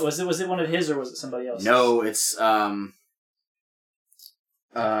up. Was it one of his or was it somebody else's? No, it's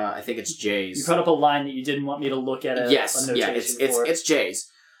I think it's Jay's. You brought up a line that you didn't want me to look at. It's Jay's.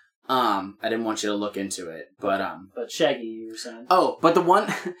 I didn't want you to look into it, but Shaggy, you were saying. Oh, but the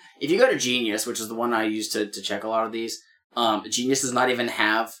one, if you go to Genius, which is the one I use to check a lot of these, Genius does not even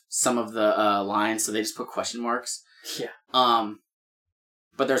have some of the lines, so they just put question marks. Yeah.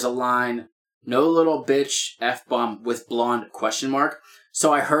 But there's a line, no little bitch F-bomb with blonde question mark.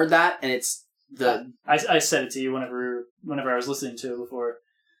 So I heard that, and it's the... I said it to you whenever I was listening to it before.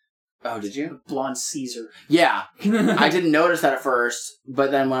 Oh, did you? Blonde Caesar. Yeah. I didn't notice that at first,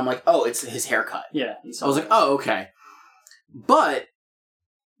 but then when I'm like, oh, it's his haircut. Yeah. I was like, oh, okay. But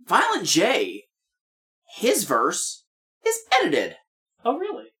Violent J, his verse is edited. Oh,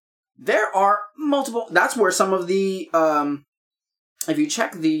 really? There are multiple... That's where some of the... If you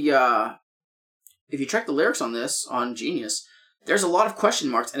check the lyrics on this, on Genius, there's a lot of question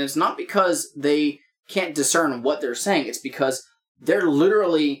marks, and it's not because they can't discern what they're saying, it's because they're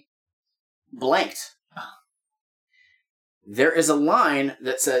literally blanked. There is a line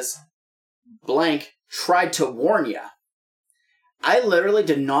that says, blank, tried to warn ya. I literally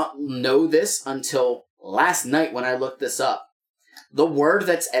did not know this until last night when I looked this up. The word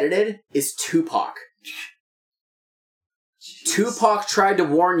that's edited is Tupac. Jeez. Tupac tried to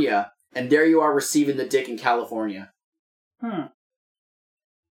warn ya, and there you are receiving the dick in California.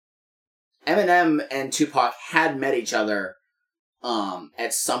 Eminem and Tupac had met each other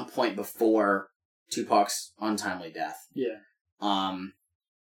at some point before Tupac's untimely death. Yeah.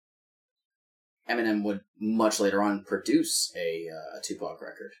 Eminem would much later on produce a Tupac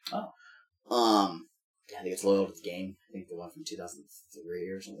record. Oh. Yeah, I think it's Loyal to the Game. I think the one from 2003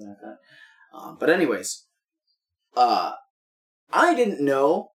 or something like that. But anyways, I didn't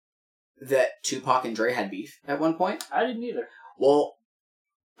know that Tupac and Dre had beef at one point. I didn't either. Well,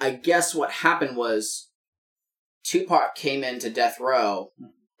 I guess what happened was Tupac came into Death Row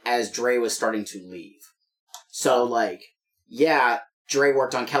as Dre was starting to leave. So, like, yeah, Dre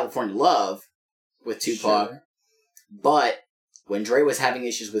worked on California Love with Tupac, sure. But when Dre was having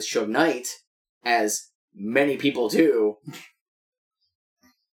issues with Suge Knight, as many people do,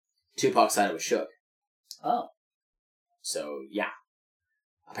 Tupac sided with Suge. Oh. So, yeah.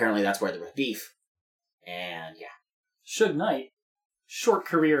 Apparently that's where there was beef. And, yeah. Suge Knight, short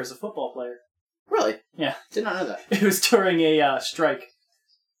career as a football player. Really? Yeah. Did not know that. It was during a strike.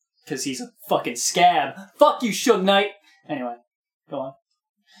 Because he's a fucking scab. Fuck you, Suge Knight! Anyway, go on.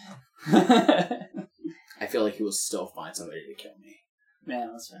 I feel like he will still find somebody to kill me.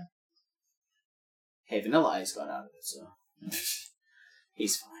 Man, that's fair. Hey, Vanilla Ice got out of it, so...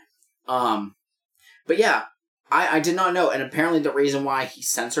 he's fine. But yeah, I did not know, and apparently the reason why he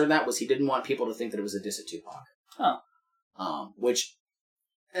censored that was he didn't want people to think that it was a diss at Tupac. Oh. Which,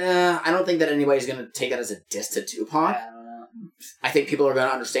 I don't think that anybody's going to take that as a diss to Tupac. I don't know. I think people are going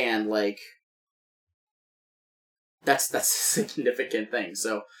to understand, like, that's a significant thing.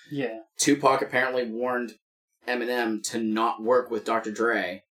 So, yeah. Tupac apparently warned Eminem to not work with Dr.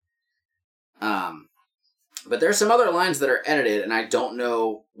 Dre. But there's some other lines that are edited, and I don't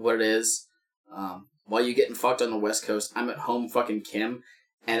know what it is. While you getting fucked on the West Coast, I'm at home fucking Kim,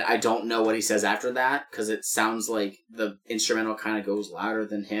 and I don't know what he says after that, because it sounds like the instrumental kind of goes louder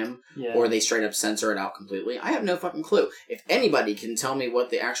than him, or they straight up censor it out completely. I have no fucking clue. If anybody can tell me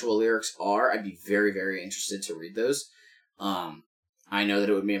what the actual lyrics are, I'd be very, very interested to read those. I know that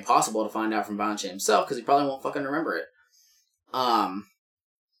it would be impossible to find out from Banche himself, because he probably won't fucking remember it.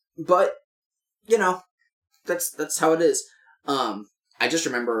 But, you know, that's how it is. I just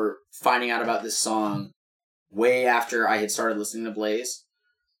remember finding out about this song way after I had started listening to Blaze,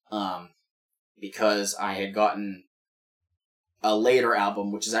 because I had gotten a later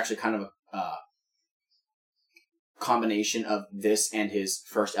album, which is actually kind of a combination of this and his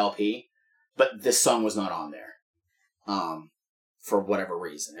first LP, but this song was not on there, for whatever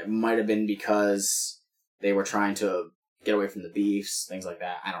reason. It might have been because they were trying to get away from the beefs, things like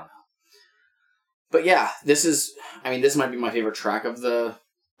that. I don't know. But yeah, this might be my favorite track of the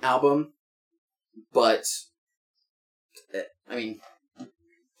album, but, I mean,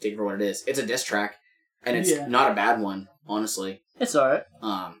 take it for what it is. It's a diss track, and it's not a bad one, honestly. It's alright.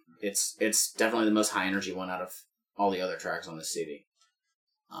 It's definitely the most high energy one out of all the other tracks on this CD.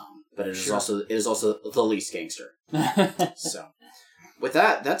 But it is also the least gangster. So, with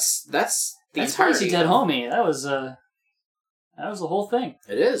that, that's the entirety. Crazy Dead Homie. That was the whole thing.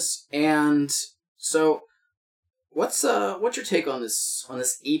 It is, and so what's your take on this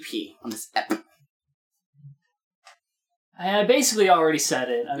EP, on this EP? I basically already said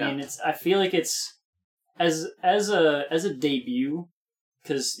it. I mean, I feel like it's as a debut,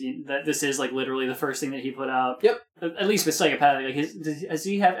 because this is like literally the first thing that he put out. Yep. At least with Psychopathic. Like, does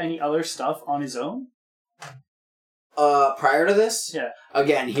he have any other stuff on his own? Prior to this? Yeah.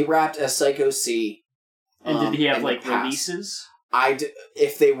 Again, he rapped as Psycho C. And did he have like releases?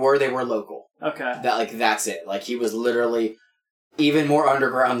 If they were local. Okay. That's it. Like, he was literally even more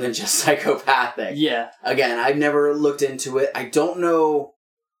underground than just Psychopathic. Yeah. Again, I've never looked into it. I don't know.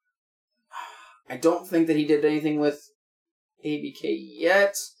 I don't think that he did anything with ABK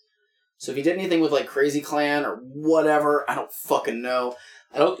yet. So if he did anything with, like, Crazy Clan or whatever, I don't fucking know.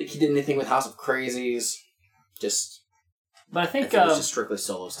 I don't think he did anything with House of Crazies. But I think it was just strictly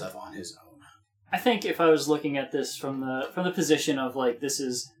solo stuff on his own. I think if I was looking at this from the position of, like,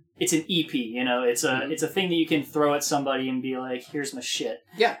 it's an EP, you know, it's a thing that you can throw at somebody and be like, here's my shit.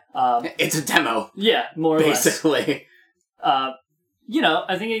 Yeah. It's a demo. Yeah, more or less. Basically. You know,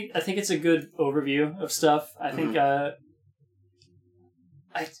 I think it's a good overview of stuff. I think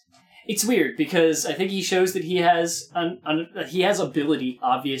it's weird because I think he shows that he has he has ability,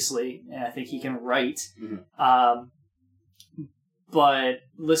 obviously, and I think he can write. Mm-hmm. But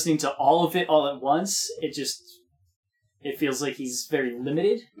listening to all of it all at once, it feels like he's very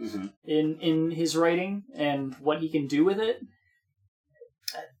limited in his writing and what he can do with it.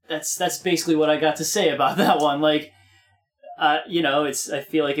 That's basically what I got to say about that one. Like, you know, I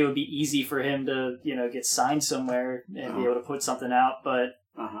feel like it would be easy for him to, you know, get signed somewhere and be able to put something out, but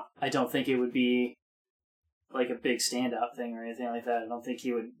I don't think it would be like a big standout thing or anything like that. I don't think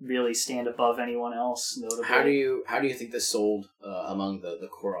he would really stand above anyone else, notably. How do you think this sold among the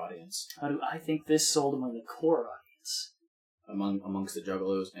core audience? How do I think this sold among the core audience? Amongst the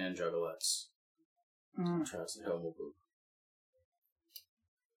juggalos and juggalettes. Travis and Homo Boop.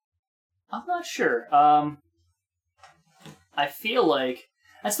 I'm not sure. I feel like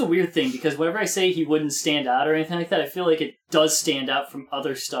that's the weird thing, because whenever I say he wouldn't stand out or anything like that, I feel like it does stand out from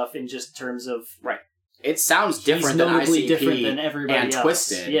other stuff in just terms of It sounds different than ICP different than everybody and else.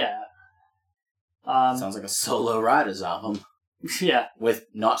 Twisted. Yeah. Sounds like a solo Riders album. Yeah. With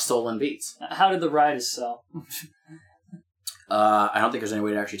not stolen beats. How did the Riders sell? I don't think there's any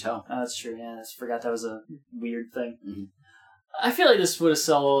way to actually tell. Oh, that's true, yeah. I forgot that was a weird thing. Mm-hmm. I feel like this would have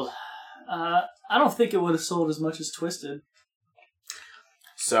sold... I don't think it would have sold as much as Twisted.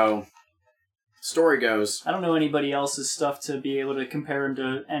 So, story goes... I don't know anybody else's stuff to be able to compare him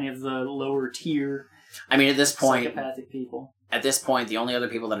to any of the lower tier... I mean, at this point... Psychopathic people. At this point, the only other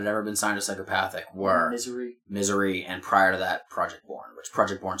people that had ever been signed to Psychopathic were... Misery, and prior to that, Project Born, which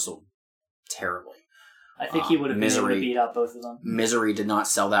Project Born sold terribly. I think he would have been able to beat out both of them. Misery did not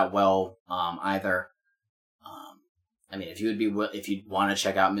sell that well either. I mean, if you'd want to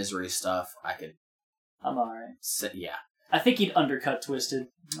check out Misery's stuff, I'm alright. Yeah. I think he'd undercut Twisted.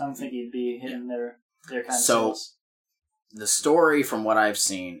 I don't think he'd be hitting their kind of sales. The story from what I've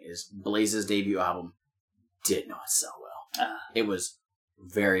seen is Blaze's debut album did not sell well. It was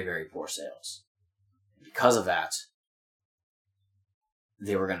very, very poor sales. Because of that,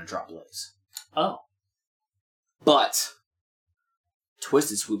 they were going to drop Blaze. Oh. But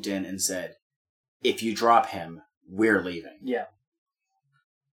Twisted swooped in and said, if you drop him, we're leaving. Yeah.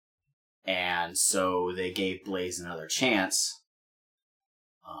 And so they gave Blaze another chance,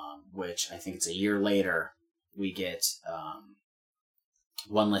 which I think it's a year later, we get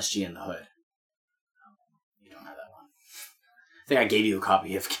One Less G in the Hood. You don't have that one. I think I gave you a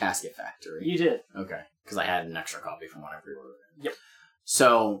copy of Casket Factory. You did. Okay. Because I had an extra copy from when I pre-ordered it. Yep.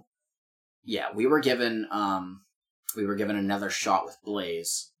 So, yeah, we were given another shot with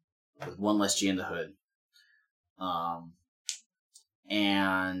Blaze, with One Less G in the Hood.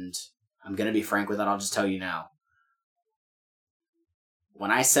 And I'm going to be frank with it, I'll just tell you now.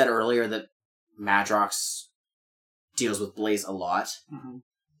 When I said earlier that Madrox deals with Blaze a lot,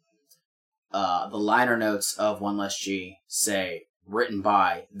 the liner notes of One Less G say, written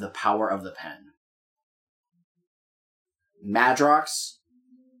by the power of the pen. Madrox,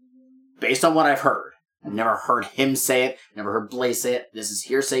 based on what I've heard, I've never heard him say it, never heard Blaze say it, this is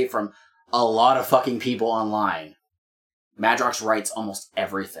hearsay from a lot of fucking people online. Madrox writes almost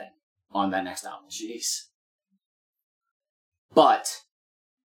everything on that next album. Jeez. But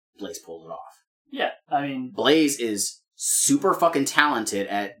Blaze pulled it off. Yeah, I mean... Blaze is super fucking talented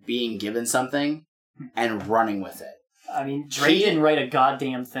at being given something and running with it. I mean, Dre didn't write a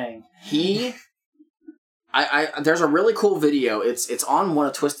goddamn thing. There's a really cool video. It's on one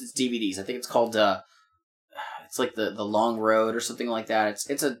of Twisted's DVDs. I think it's called, it's like the Long Road or something like that.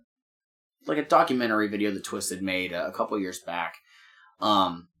 It's a documentary video that Twisted made a couple years back.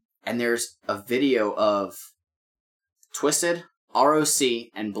 And there's a video of Twisted, ROC,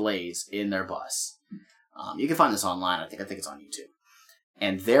 and Blaze in their bus. You can find this online. I think it's on YouTube.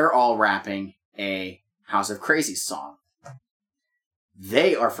 And they're all rapping a House of Crazy song.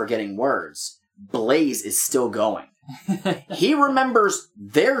 They are forgetting words. Blaze is still going. He remembers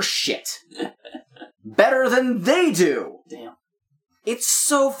their shit better than they do. Damn. It's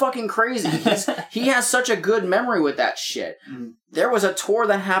so fucking crazy. He has such a good memory with that shit. Mm. There was a tour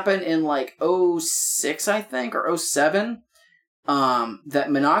that happened in like 06, I think, or 07, that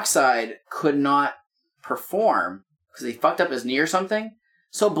Monoxide could not perform because he fucked up his knee or something.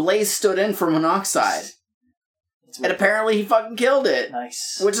 So Blaze stood in for Monoxide. And apparently he fucking killed it.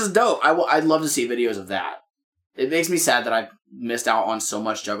 Nice. Which is dope. I'd love to see videos of that. It makes me sad that I missed out on so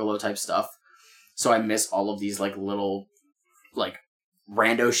much Juggalo type stuff. So I miss all of these like little like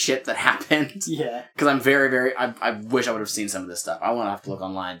rando shit that happened. Yeah. Because I'm very, very... I wish I would have seen some of this stuff. I want to have to look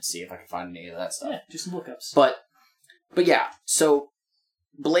online to see if I can find any of that stuff. Yeah, do some lookups. But yeah, so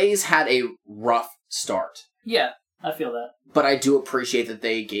Blaze had a rough start. Yeah, I feel that. But I do appreciate that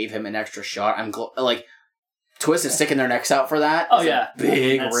they gave him an extra shot. I'm like... Twisted sticking their necks out for that. Oh, yeah.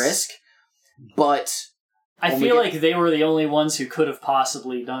 Big risk. But... I feel like they were the only ones who could have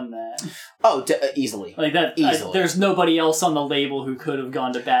possibly done that. Oh, easily. Like that. Easily. There's nobody else on the label who could have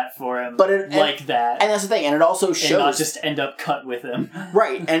gone to bat for him that. And that's the thing. And it also shows... And not just end up cut with him.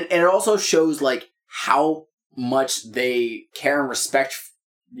 Right. And it also shows, like, how much they care and respect...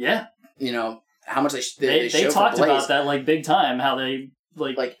 Yeah. You know, how much they show They talked about that, like, big time. How they...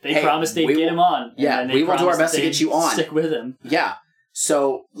 Like they promised they'd get him on. Yeah, we will do our best to get you on. Stick with him. Yeah.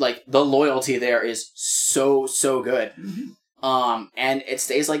 So, like, the loyalty there is so, so good. Mm-hmm. And it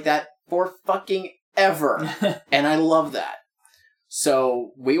stays like that for fucking ever. And I love that.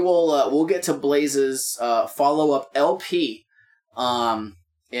 So, we'll get to Blaze's follow-up LP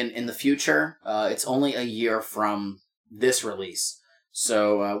in the future. It's only a year from this release.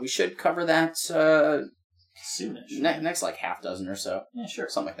 So, we should cover that soonish. Next like half dozen or so. Yeah, sure.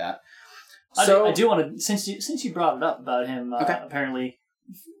 Something like that. So I do want to, since you brought it up about him, apparently,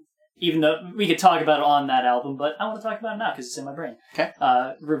 even though we could talk about it on that album, but I want to talk about it now because it's in my brain. Okay.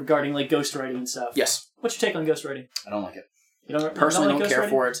 Regarding like ghostwriting and stuff. Yes. What's your take on ghostwriting? I don't like it. You don't personally don't care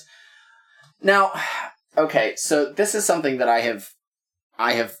for it. Now, okay, so this is something that I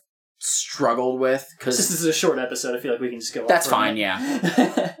have struggled with because this is a short episode. I feel like we can just go. That's fine.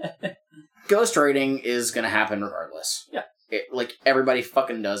 Yeah. Ghostwriting is going to happen regardless. Yeah. Like, everybody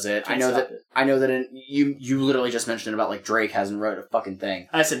fucking does it. I know that you literally just mentioned about, like, Drake hasn't wrote a fucking thing.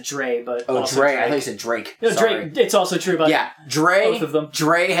 I said Dre, but Dre. Drake. I thought you said Drake. No, Drake. It's also true about both of them.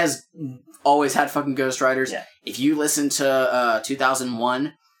 Dre has always had fucking ghostwriters. Yeah. If you listen to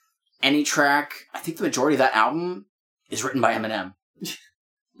 2001, any track, I think the majority of that album is written by Eminem.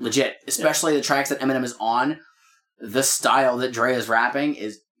 Legit. Especially the tracks that Eminem is on. The style that Dre is rapping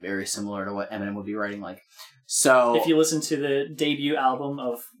is very similar to what Eminem would be writing like. So if you listen to the debut album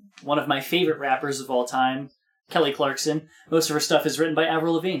of one of my favorite rappers of all time, Kelly Clarkson. Most of her stuff is written by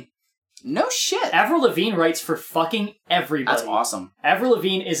Avril Lavigne. No shit. Avril Lavigne writes for fucking everybody. That's awesome. Avril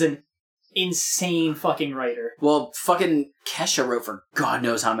Lavigne is an insane fucking writer. Well, fucking Kesha wrote for God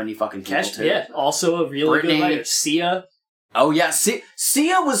knows how many fucking people, too. Yeah, also a really Britney. good writer. Sia. Oh, yeah.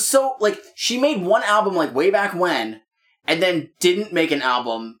 Sia was so, like, she made one album, like, way back when, and then didn't make an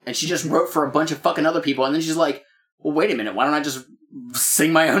album, and she just wrote for a bunch of fucking other people, and then she's like, well, wait a minute, why don't I just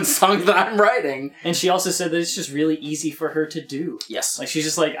sing my own songs that I'm writing? And she also said that it's just really easy for her to do. Yes. Like, she's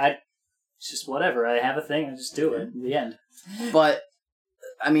just like, it's just whatever. I have a thing, I just do it in the end. But,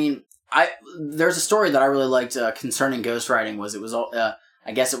 I mean, there's a story that I really liked concerning ghostwriting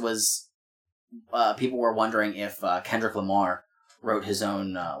I guess it was, people were wondering if Kendrick Lamar wrote his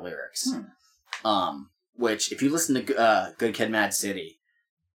own lyrics. Which, if you listen to Good Kid, Mad City,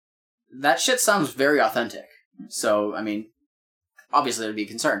 that shit sounds very authentic. So, I mean, obviously there'd be a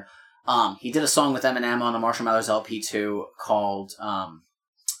concern. He did a song with Eminem on the Marshall Mathers LP2 called Love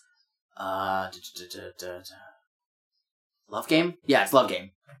Game? Yeah, it's Love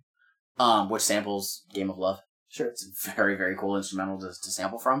Game. Which samples Game of Love. Sure. It's a very, very cool instrumental to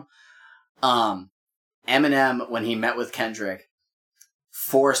sample from. Eminem, when he met with Kendrick,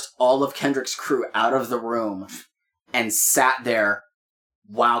 forced all of Kendrick's crew out of the room and sat there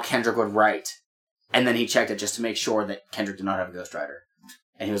while Kendrick would write. And then he checked it just to make sure that Kendrick did not have a ghostwriter.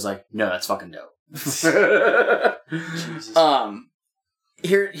 And he was like, no, that's fucking dope.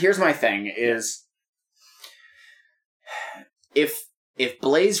 Here's my thing is, if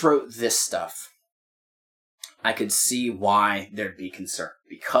Blaze wrote this stuff, I could see why there'd be concern.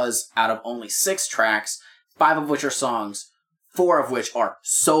 Because out of only 6 tracks, 5 of which are songs, 4 of which are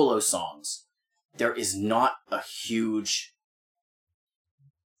solo songs, there is not a huge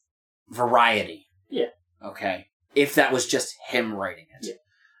variety. Yeah. Okay? If that was just him writing it. Yeah.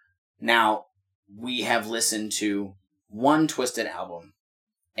 Now, we have listened to one Twisted album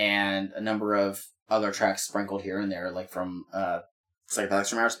and a number of other tracks sprinkled here and there, like from Psychedelics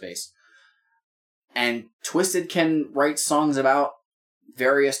from Outer Space. And Twisted can write songs about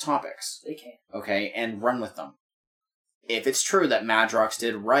various topics. They can. Okay, and run with them. If it's true that Madrox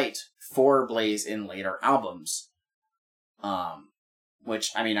did write for Blaze in later albums,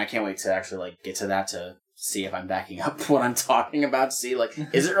 which, I mean, I can't wait to actually, like, get to that to see if I'm backing up what I'm talking about, to see, like,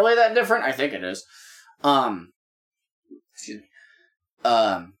 is it really that different? I think it is. Excuse me.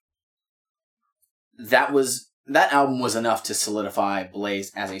 That album was enough to solidify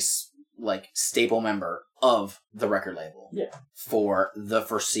Blaze as a, like, staple member of the record label. Yeah. For the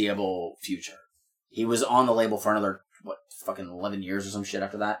foreseeable future. He was on the label for another, fucking 11 years or some shit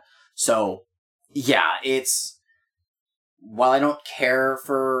after that. So, yeah, it's... While I don't care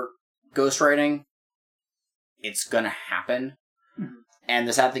for ghostwriting, it's gonna happen. Mm-hmm. And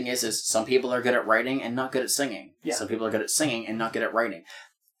the sad thing is some people are good at writing and not good at singing. Yeah. Some people are good at singing and not good at writing.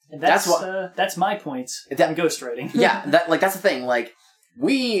 And that's my point on ghostwriting. Yeah, that's the thing. Like,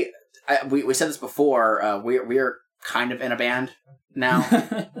 we said this before, we're kind of in a band now.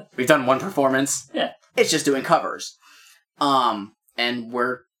 We've done one performance. Yeah. It's just doing covers. And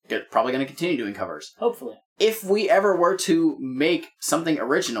we're probably going to continue doing covers. Hopefully. If we ever were to make something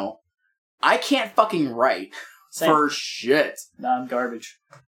original, I can't fucking write for shit. Nah, I'm garbage.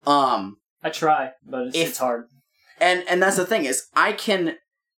 I try, but it's hard. And that's the thing is, I can,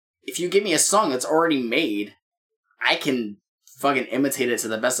 if you give me a song that's already made, I can fucking imitate it to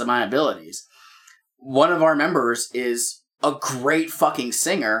the best of my abilities. One of our members is a great fucking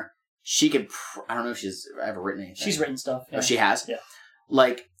singer. She could, I don't know if she's ever written anything. She's written stuff. Yeah. Oh, she has? Yeah.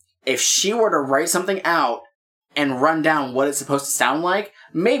 Like, if she were to write something out and run down what it's supposed to sound like,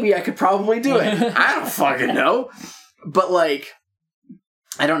 maybe I could probably do it. I don't fucking know. But, like,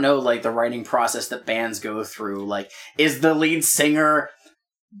 I don't know, like, the writing process that bands go through. Like, is the lead singer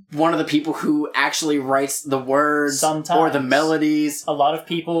one of the people who actually writes the words sometimes, or the melodies? A lot of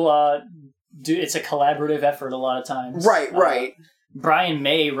people do. It's a collaborative effort a lot of times. Right. Brian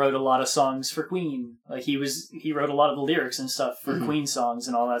May wrote a lot of songs for Queen. Like, he wrote a lot of the lyrics and stuff for Queen songs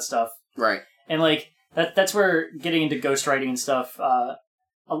and all that stuff. Right. And, like, that's where getting into ghostwriting and stuff, a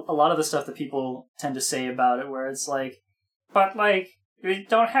lot of the stuff that people tend to say about it, where it's like, but, like, we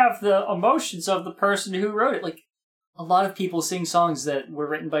don't have the emotions of the person who wrote it. Like, a lot of people sing songs that were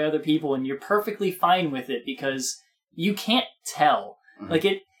written by other people, and you're perfectly fine with it because you can't tell. Mm-hmm.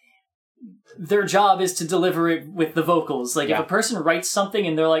 Like, their job is to deliver it with the vocals. Like, if a person writes something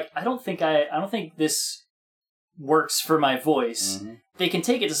and they're like, I don't think this works for my voice, they can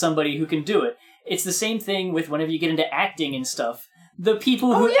take it to somebody who can do it. It's the same thing with whenever you get into acting and stuff. the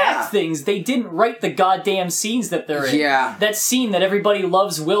people who act things. They didn't write the goddamn scenes that they're in. Yeah. That scene that everybody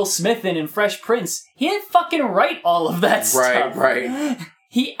loves Will Smith in Fresh Prince, he didn't fucking write all of that stuff. Right.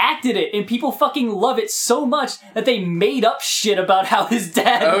 He acted it, and people fucking love it so much that they made up shit about how his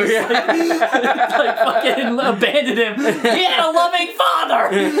dad like fucking abandoned him. He had a loving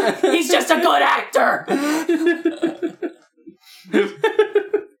father! He's just a good actor!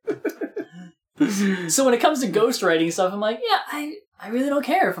 So when it comes to ghostwriting stuff, I'm like, yeah, I really don't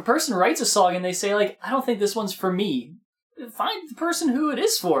care. If a person writes a song and they say, like, I don't think this one's for me, find the person who it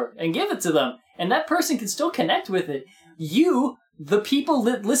is for and give it to them. And that person can still connect with it. You, the people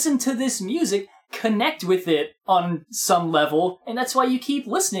that listen to this music, connect with it on some level, and that's why you keep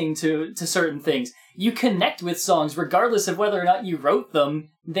listening to certain things. You connect with songs regardless of whether or not you wrote them.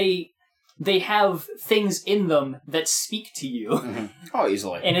 They have things in them that speak to you. Mm-hmm. Oh,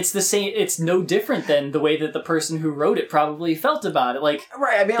 easily. And it's the same. It's no different than the way that the person who wrote it probably felt about it. Like,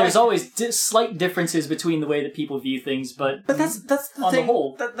 right? I mean, there's always slight differences between the way that people view things, but that's the on thing. the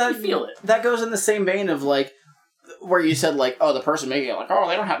whole, that you feel it. That goes in the same vein of like where you said like, oh, the person making it, like, oh,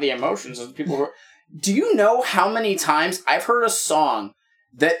 they don't have the emotions of the people who. Do you know how many times I've heard a song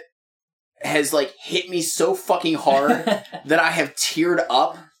that has like hit me so fucking hard that I have teared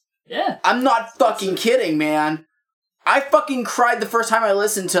up? Yeah. I'm not fucking kidding, man. I fucking cried the first time I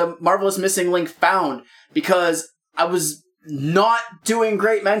listened to Marvelous Missing Link Found because I was not doing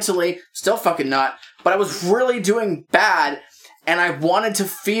great mentally. Still fucking not. But I was really doing bad. And I wanted to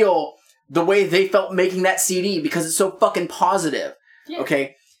feel the way they felt making that CD because it's so fucking positive. Yeah.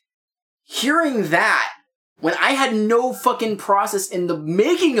 Okay? Hearing that when I had no fucking process in the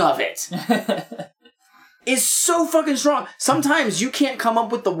making of it is so fucking strong. Sometimes you can't come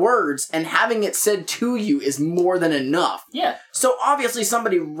up with the words, and having it said to you is more than enough. Yeah. So obviously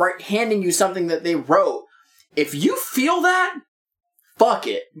somebody handing you something that they wrote, if you feel that, fuck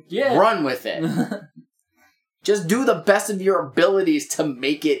it. Yeah. Run with it. Just do the best of your abilities to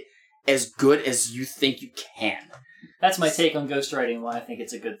make it as good as you think you can. That's my take on ghostwriting and why I think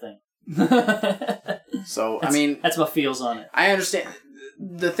it's a good thing. So, I mean... That's what feels on it. I understand.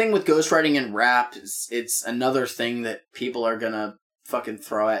 The thing with ghostwriting and rap is it's another thing that people are gonna fucking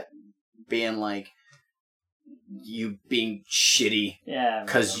throw at being like you being shitty. Yeah,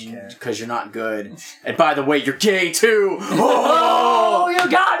 because you're not good. And by the way, you're gay too. Oh,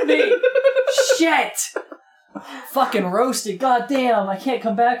 you got me! Shit! Fucking roasted. Goddamn! I can't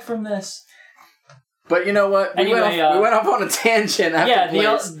come back from this. But you know what? We went off on a tangent after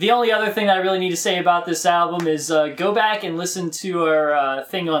the only other thing I really need to say about this album is go back and listen to our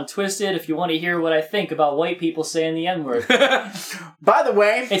thing on Twisted if you want to hear what I think about white people saying the N-word. By the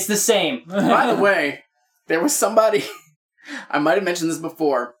way... It's the same. By the way, there was somebody... I might have mentioned this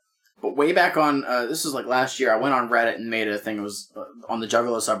before, but way back on... this was like last year, I went on Reddit and made a thing. It was on the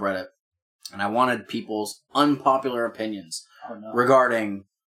Juggalo subreddit. And I wanted people's unpopular opinions regarding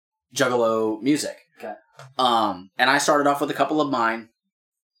Juggalo music. Okay. And I started off with a couple of mine.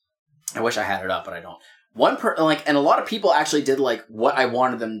 I wish I had it up, but I don't. And a lot of people actually did like what I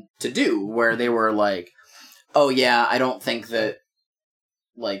wanted them to do, where they were like, "Oh yeah, I don't think that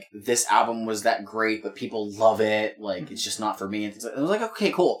like this album was that great, but people love it. Like it's just not for me." And I was like,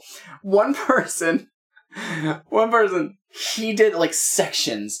 "Okay, cool." One person, he did like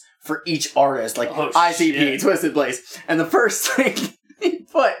sections for each artist, like ICP, shit. Twisted Blaze, and the first thing. He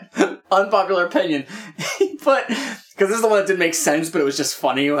put, unpopular opinion, because this is the one that didn't make sense, but it was just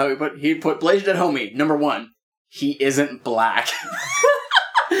funny how he put Blaze Dead Homie, number 1, he isn't black.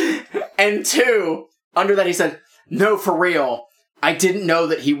 And 2, under that he said, no, for real, I didn't know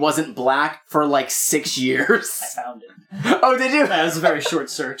that he wasn't black for like 6 years. I found it. Oh, did you? That was a very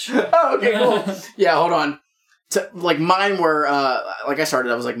short search. Oh, okay, cool. Yeah, hold on. Like mine were, like I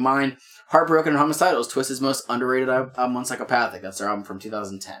started, I was like mine... Heartbroken and Homicidal is Twisted's most underrated album on Psychopathic. That's their album from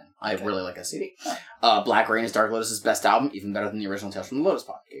 2010. I really like that CD. Black Rain is Dark Lotus's best album, even better than the original Tales from the Lotus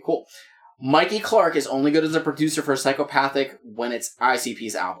Pod. Okay, cool. Mikey Clark is only good as a producer for Psychopathic when it's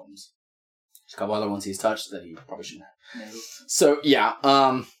ICP's albums. There's a couple other ones he's touched that he probably shouldn't have. Maybe. So, yeah.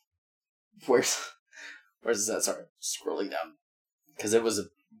 Where's that? Sorry, scrolling down. Because it was a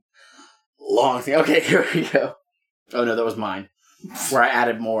long thing. Okay, here we go. Oh, no, that was mine. Where I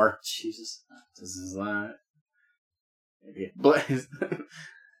added more. Jesus. This is that. Blaze.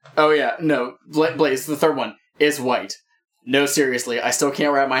 Oh, yeah. No. Blaze, the third one, is white. No, seriously. I still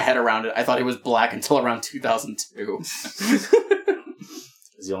can't wrap my head around it. I thought he was black until around 2002. Is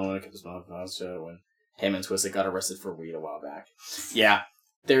the only one that kept his mouth closed when him and Twisted got arrested for weed a while back. Yeah.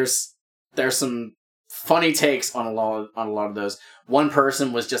 There's some funny takes on a lot of those. One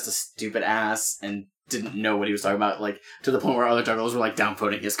person was just a stupid ass and didn't know what he was talking about, like, to the point where other juggalos were, like,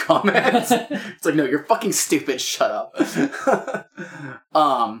 downvoting his comments. It's like, no, you're fucking stupid, shut up.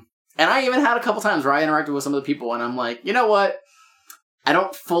 And I even had a couple times where I interacted with some of the people, and I'm like, you know what? I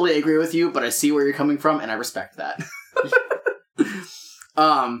don't fully agree with you, but I see where you're coming from, and I respect that.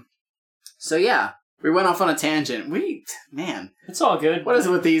 So yeah, we went off on a tangent. Man. It's all good. What is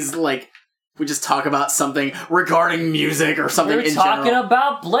it with these, like, we just talk about something regarding music or something in general? We're talking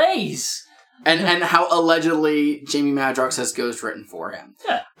about Blaze! And how allegedly Jamie Madrox has ghostwritten for him.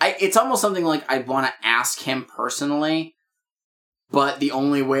 Yeah. It's almost something like I'd want to ask him personally, but the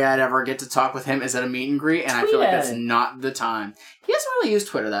only way I'd ever get to talk with him is at a meet and greet, and I feel like that's not the time. He doesn't really use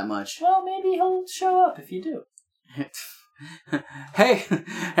Twitter that much. Well, maybe he'll show up if you do.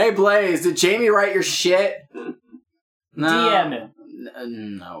 Hey Blaze, did Jamie write your shit? No. DM him.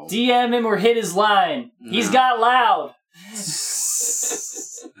 No. DM him or hit his line. No. He's got loud.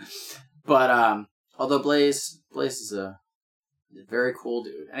 But, although Blaze is a very cool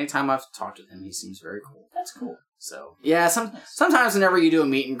dude. Anytime I've talked with him, he seems very cool. That's cool. So, yeah, sometimes whenever you do a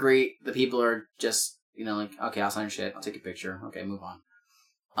meet and greet, the people are just, you know, like, okay, I'll sign your shit, I'll take a picture, okay, move on.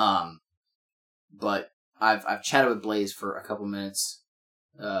 But I've chatted with Blaze for a couple minutes.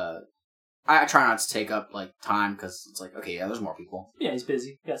 I try not to take up, like, time, because it's like, okay, yeah, there's more people. Yeah, he's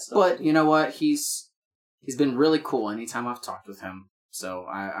busy. But, you know what, he's been really cool anytime I've talked with him. So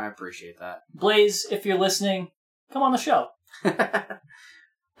I appreciate that. Blaze, if you're listening, come on the show.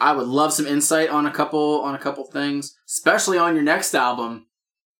 I would love some insight on a couple things, especially on your next album.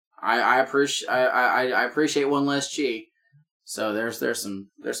 I appreciate One Less G. So there's some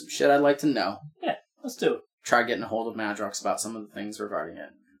shit I'd like to know. Yeah, let's do it. Try getting a hold of Madrox about some of the things regarding it.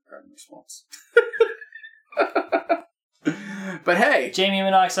 Regarding response. But hey, Jamie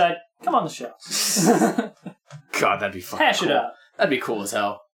Monoxide, come on the show. God, that'd be fucking hash cool. it out. That'd be cool as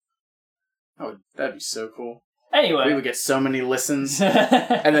hell. That'd be so cool. Anyway. We would get so many listens,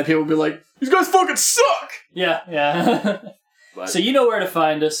 and then people would be like, these guys fucking suck! Yeah. But, so you know where to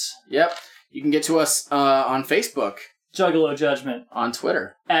find us. Yep. You can get to us on Facebook. Juggalo Judgment. On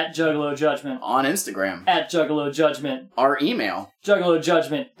Twitter. At Juggalo Judgment. On Instagram. At Juggalo Judgment. Our email.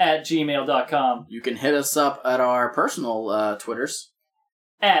 JuggaloJudgment@gmail.com. You can hit us up at our personal Twitters.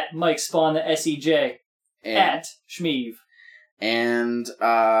 At Mike Spawn the SEJ. At Shmeev. And, is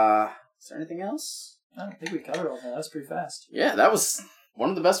there anything else? I don't think we covered all that. That was pretty fast. Yeah, that was one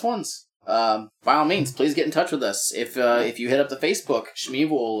of the best ones. By all means, please get in touch with us. If you hit up the Facebook, Shmeev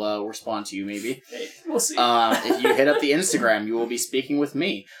will respond to you, maybe. We'll see. If you hit up the Instagram, you will be speaking with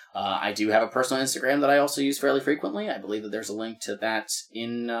me. I do have a personal Instagram that I also use fairly frequently. I believe that there's a link to that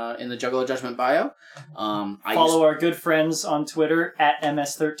in the Juggalo Judgment bio. Follow our good friends on Twitter at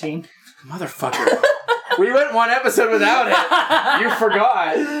MS13. Motherfucker. We went one episode without it. You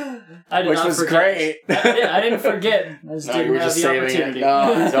forgot. I did which not was forget. Great. I didn't forget. I just didn't have the opportunity.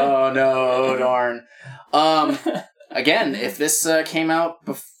 No, darn. Again, if this came out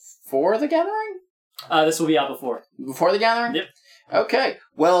before the gathering? This will be out before. Before the gathering? Yep. Okay.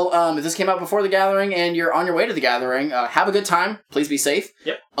 Well, if this came out before the gathering and you're on your way to the gathering, have a good time. Please be safe.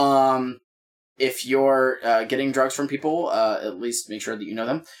 Yep. If you're getting drugs from people, at least make sure that you know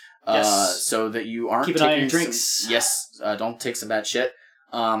them. Yes. So that you aren't keep an eye on your drinks. Don't take some bad shit.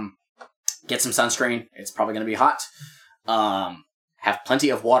 Get some sunscreen. It's probably going to be hot. Have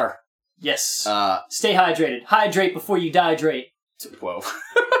plenty of water. Yes. Stay hydrated. Hydrate before you dehydrate. Whoa.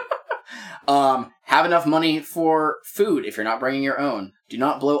 Have enough money for food if you're not bringing your own. Do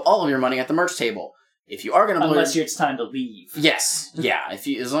not blow all of your money at the merch table. If you are going to blow, unless it's time to leave. Yes, yeah.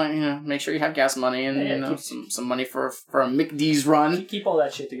 As long make sure you have gas money and some money for a McD's run. Keep all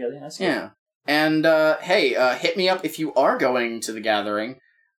that shit together. That's good. Yeah. And hit me up if you are going to the gathering,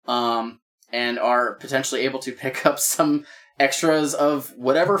 and are potentially able to pick up some extras of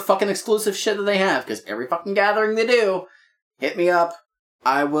whatever fucking exclusive shit that they have. Because every fucking gathering they do, hit me up.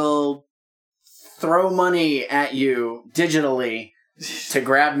 I will throw money at you digitally to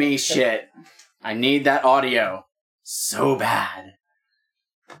grab me shit. I need that audio so bad.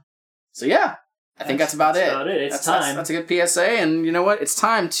 So yeah, I think that's about it. That's about it. It's time. That's a good PSA, and you know what? It's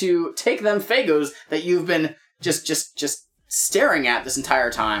time to take them Fagos that you've been just staring at this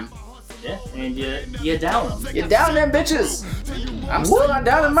entire time. Yeah, and you down them. You down them bitches. I'm still not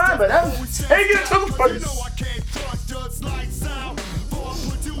down in mine, but I'm taking it to the face.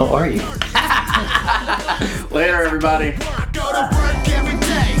 How are you? Later, everybody.